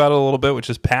talked about it a little bit, which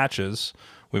is patches.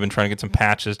 We've been trying to get some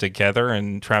patches together,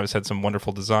 and Travis had some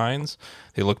wonderful designs.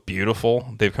 They look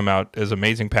beautiful. They've come out as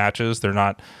amazing patches. They're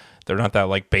not that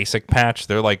like basic patch.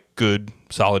 They're like good,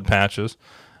 solid patches.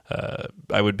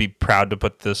 I would be proud to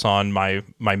put this on my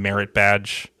merit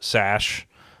badge sash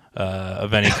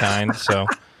of any kind. So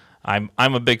I'm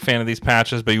a big fan of these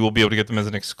patches, but you will be able to get them as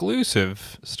an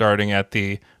exclusive starting at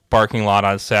the parking lot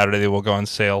on Saturday. They will go on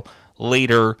sale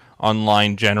later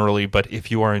online generally, but if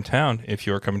you are in town, if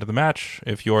you are coming to the match,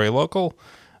 if you are a local,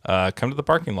 come to the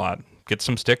parking lot. Get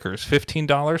some stickers.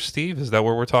 $15, Steve? Is that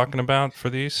what we're talking about for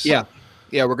these? Yeah,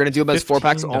 we're going to do them as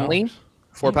 4-packs only.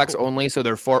 4-packs only, so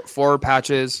they're four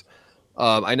patches.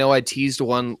 I know I teased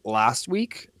one last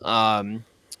week, and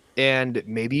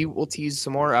maybe we'll tease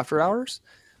some more after hours.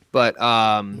 But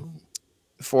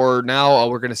for now, all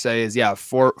we're going to say is,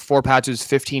 four patches,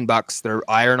 $15. They're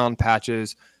iron-on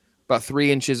patches, about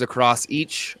 3 inches across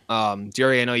each.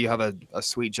 Jerry, I know you have a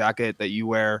sweet jacket that you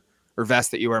wear, or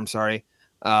vest that you wear, I'm sorry.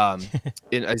 I've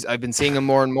been seeing them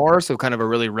more and more, so kind of a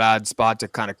really rad spot to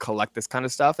kind of collect this kind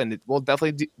of stuff, and we'll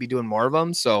definitely be doing more of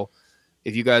them. So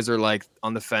if you guys are like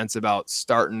on the fence about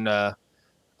starting a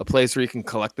place where you can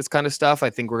collect this kind of stuff, I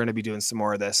think we're going to be doing some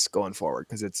more of this going forward,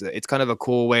 because it's kind of a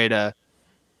cool way to,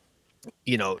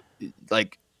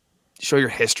 like show your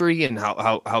history and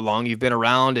how long you've been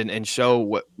around, and show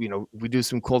what, we do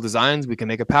some cool designs. We can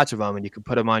make a patch of them and you can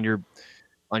put them on your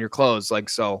clothes. Like,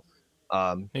 so,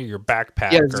 your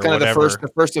backpack. Yeah, it's kind of whatever. the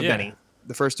first of many.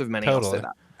 The first of many. Totally. I'll say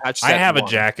that. I have a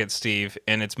jacket, Steve,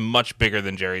 and it's much bigger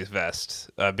than Jerry's vest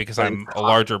because I'm a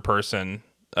larger person.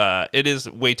 It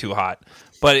is way too hot,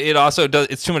 but it also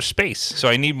it's too much space, so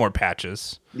I need more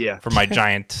patches. Yeah. For my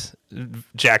giant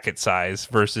jacket size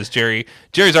versus Jerry.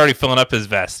 Jerry's already filling up his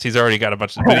vest. He's already got a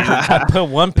bunch of. I put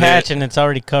one patch and it's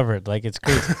already covered. Like, it's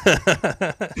crazy.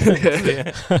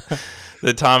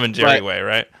 The Tom and Jerry way,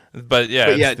 right? But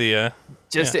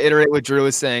to iterate what Drew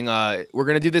was saying, we're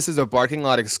going to do this as a parking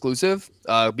lot exclusive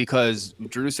because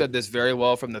Drew said this very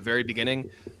well from the very beginning.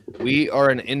 We are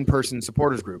an in-person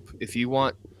supporters group. If you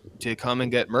want to come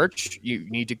and get merch, you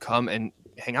need to come and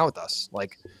hang out with us.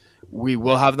 Like, we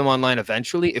will have them online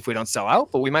eventually if we don't sell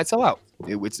out, but we might sell out.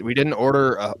 We didn't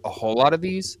order a whole lot of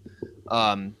these.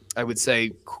 I would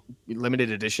say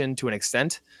limited edition to an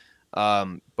extent.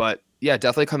 But yeah,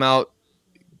 definitely come out,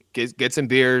 get some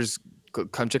beers,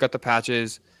 come check out the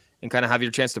patches, and kind of have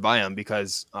your chance to buy them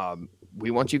because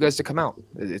we want you guys to come out.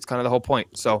 It's kind of the whole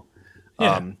point. So,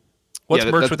 What's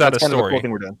merch without a kind of the story? cool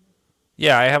thing we're doing.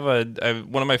 Yeah, I have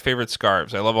one of my favorite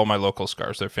scarves. I love all my local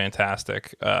scarves; they're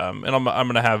fantastic. And I'm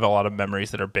going to have a lot of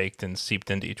memories that are baked and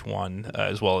seeped into each one,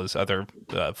 as well as other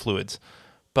fluids.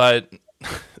 But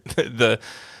the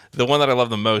one that I love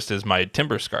the most is my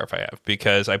timber scarf I have,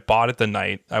 because I bought it the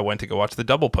night I went to go watch the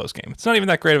double post game. It's not even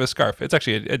that great of a scarf. It's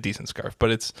actually a decent scarf, but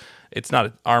it's not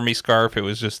an Army scarf. It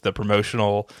was just the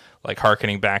promotional, like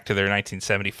harkening back to their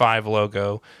 1975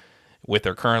 logo with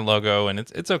their current logo, and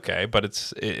it's okay, but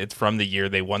it's from the year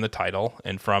they won the title,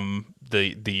 and from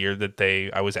the year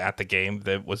that I was at the game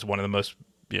that was one of the most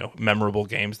memorable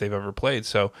games they've ever played.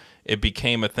 So it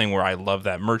became a thing where I love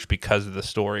that merch because of the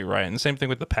story, right? And the same thing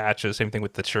with the patches, same thing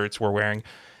with the shirts we're wearing.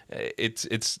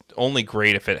 It's only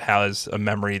great if it has a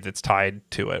memory that's tied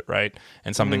to it, right?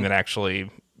 And something that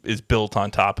actually is built on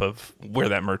top of where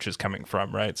that merch is coming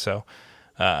from, right? So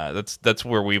that's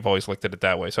where we've always looked at it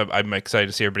that way. So I'm excited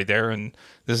to see everybody there, and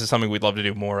this is something we'd love to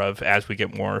do more of as we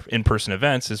get more in-person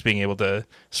events, is being able to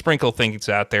sprinkle things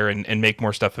out there and make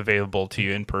more stuff available to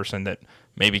you in person that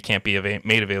maybe can't be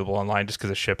made available online just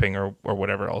because of shipping or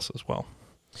whatever else as well.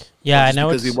 Yeah, I know,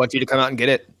 because we want you to come out and get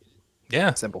it.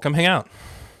 Yeah, simple. Come hang out.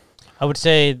 I would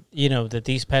say that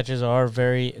these patches are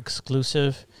very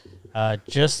exclusive.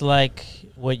 Just like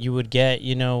what you would get,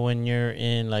 when you're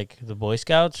in like the Boy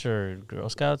Scouts or Girl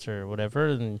Scouts or whatever,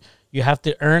 and you have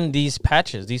to earn these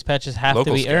patches. These patches have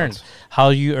Local to be Scouts. earned. How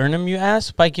you earn them, you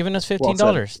ask? By giving us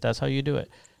 $15. That's how you do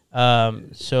it.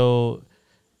 So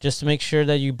just to make sure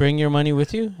that you bring your money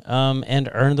with you and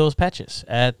earn those patches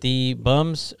at the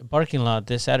Bums parking lot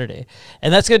this Saturday.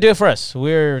 And that's going to do it for us.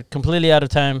 We're completely out of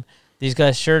time. These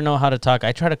guys sure know how to talk.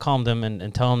 I try to calm them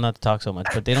and tell them not to talk so much,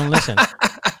 but they don't listen.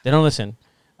 They don't listen.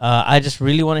 I just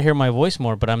really want to hear my voice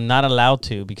more, but I'm not allowed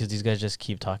to because these guys just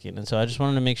keep talking. And so I just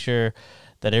wanted to make sure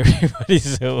that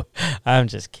everybody's so... I'm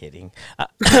just kidding. I'm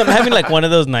having like one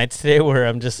of those nights today where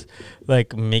I'm just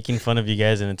like making fun of you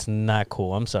guys, and it's not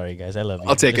cool. I'm sorry, guys. I love you.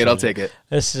 I'll take it.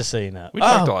 Let's just say that. We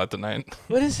talked a lot tonight.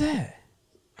 What is that?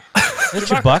 Is that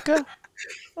Chewbacca?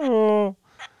 Oh.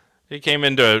 He came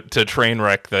in to train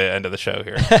wreck the end of the show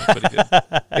here. That's what he did.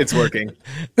 It's working.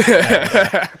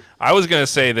 I was going to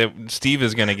say that Steve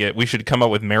is going to we should come up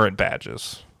with merit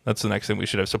badges. That's the next thing we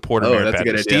should have, supporter merit that's a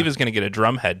good badges. idea. Steve is going to get a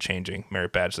drumhead changing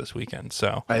merit badge this weekend.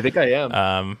 So I think I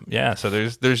am. yeah, so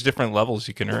there's different levels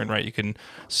you can earn, right? You can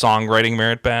songwriting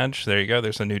merit badge. There you go.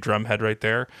 There's a new drumhead right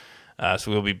there.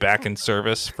 So we'll be back in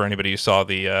service. For anybody who saw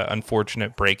the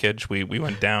unfortunate breakage, we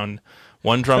went down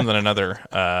one drum than another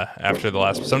after the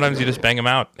last. Sometimes you just bang them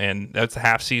out, and that's a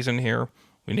half season here.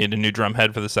 We need a new drum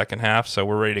head for the second half, so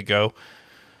we're ready to go.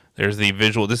 There's the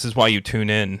visual. This is why you tune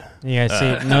in. Yeah,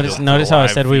 see, notice how I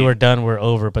said we were done, we're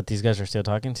over, but these guys are still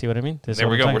talking. See what I mean? There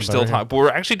we go. We're still talking. But we're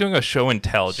actually doing a show and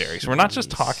tell, Jerry. So we're not just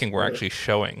talking, we're actually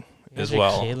showing as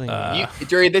well.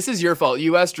 Jerry, this is your fault.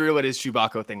 You asked Drew what his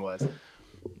Chewbacca thing was.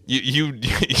 You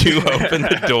opened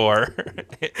the door,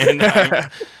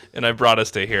 and I brought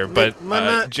us to here. But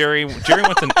Jerry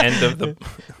wants an end of the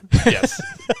yes.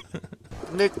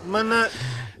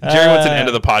 Jerry wants an end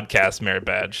of the podcast merit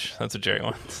badge. That's what Jerry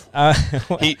wants.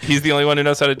 He's the only one who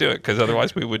knows how to do it, because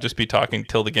otherwise we would just be talking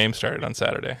till the game started on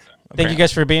Saturday. Thank you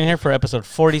guys for being here for episode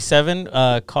 47,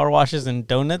 Car Washes and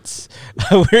Donuts.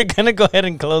 We're going to go ahead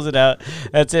and close it out.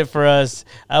 That's it for us.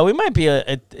 We might be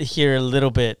here a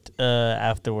little bit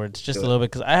afterwards, just a little bit,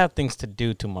 because I have things to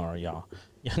do tomorrow, y'all.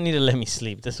 Y'all need to let me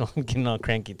sleep. This one I'm getting all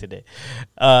cranky today.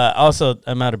 Also,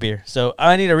 I'm out of beer, so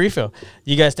I need a refill.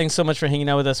 You guys, thanks so much for hanging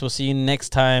out with us. We'll see you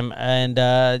next time, and,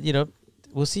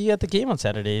 we'll see you at the game on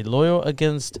Saturday. Loyal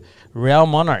against Real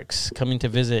Monarchs coming to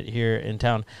visit here in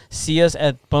town. See us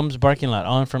at Bum's Parking Lot.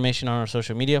 All information on our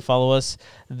social media. Follow us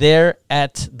there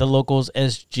at the Locals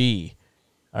SG.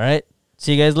 All right.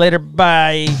 See you guys later.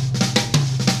 Bye.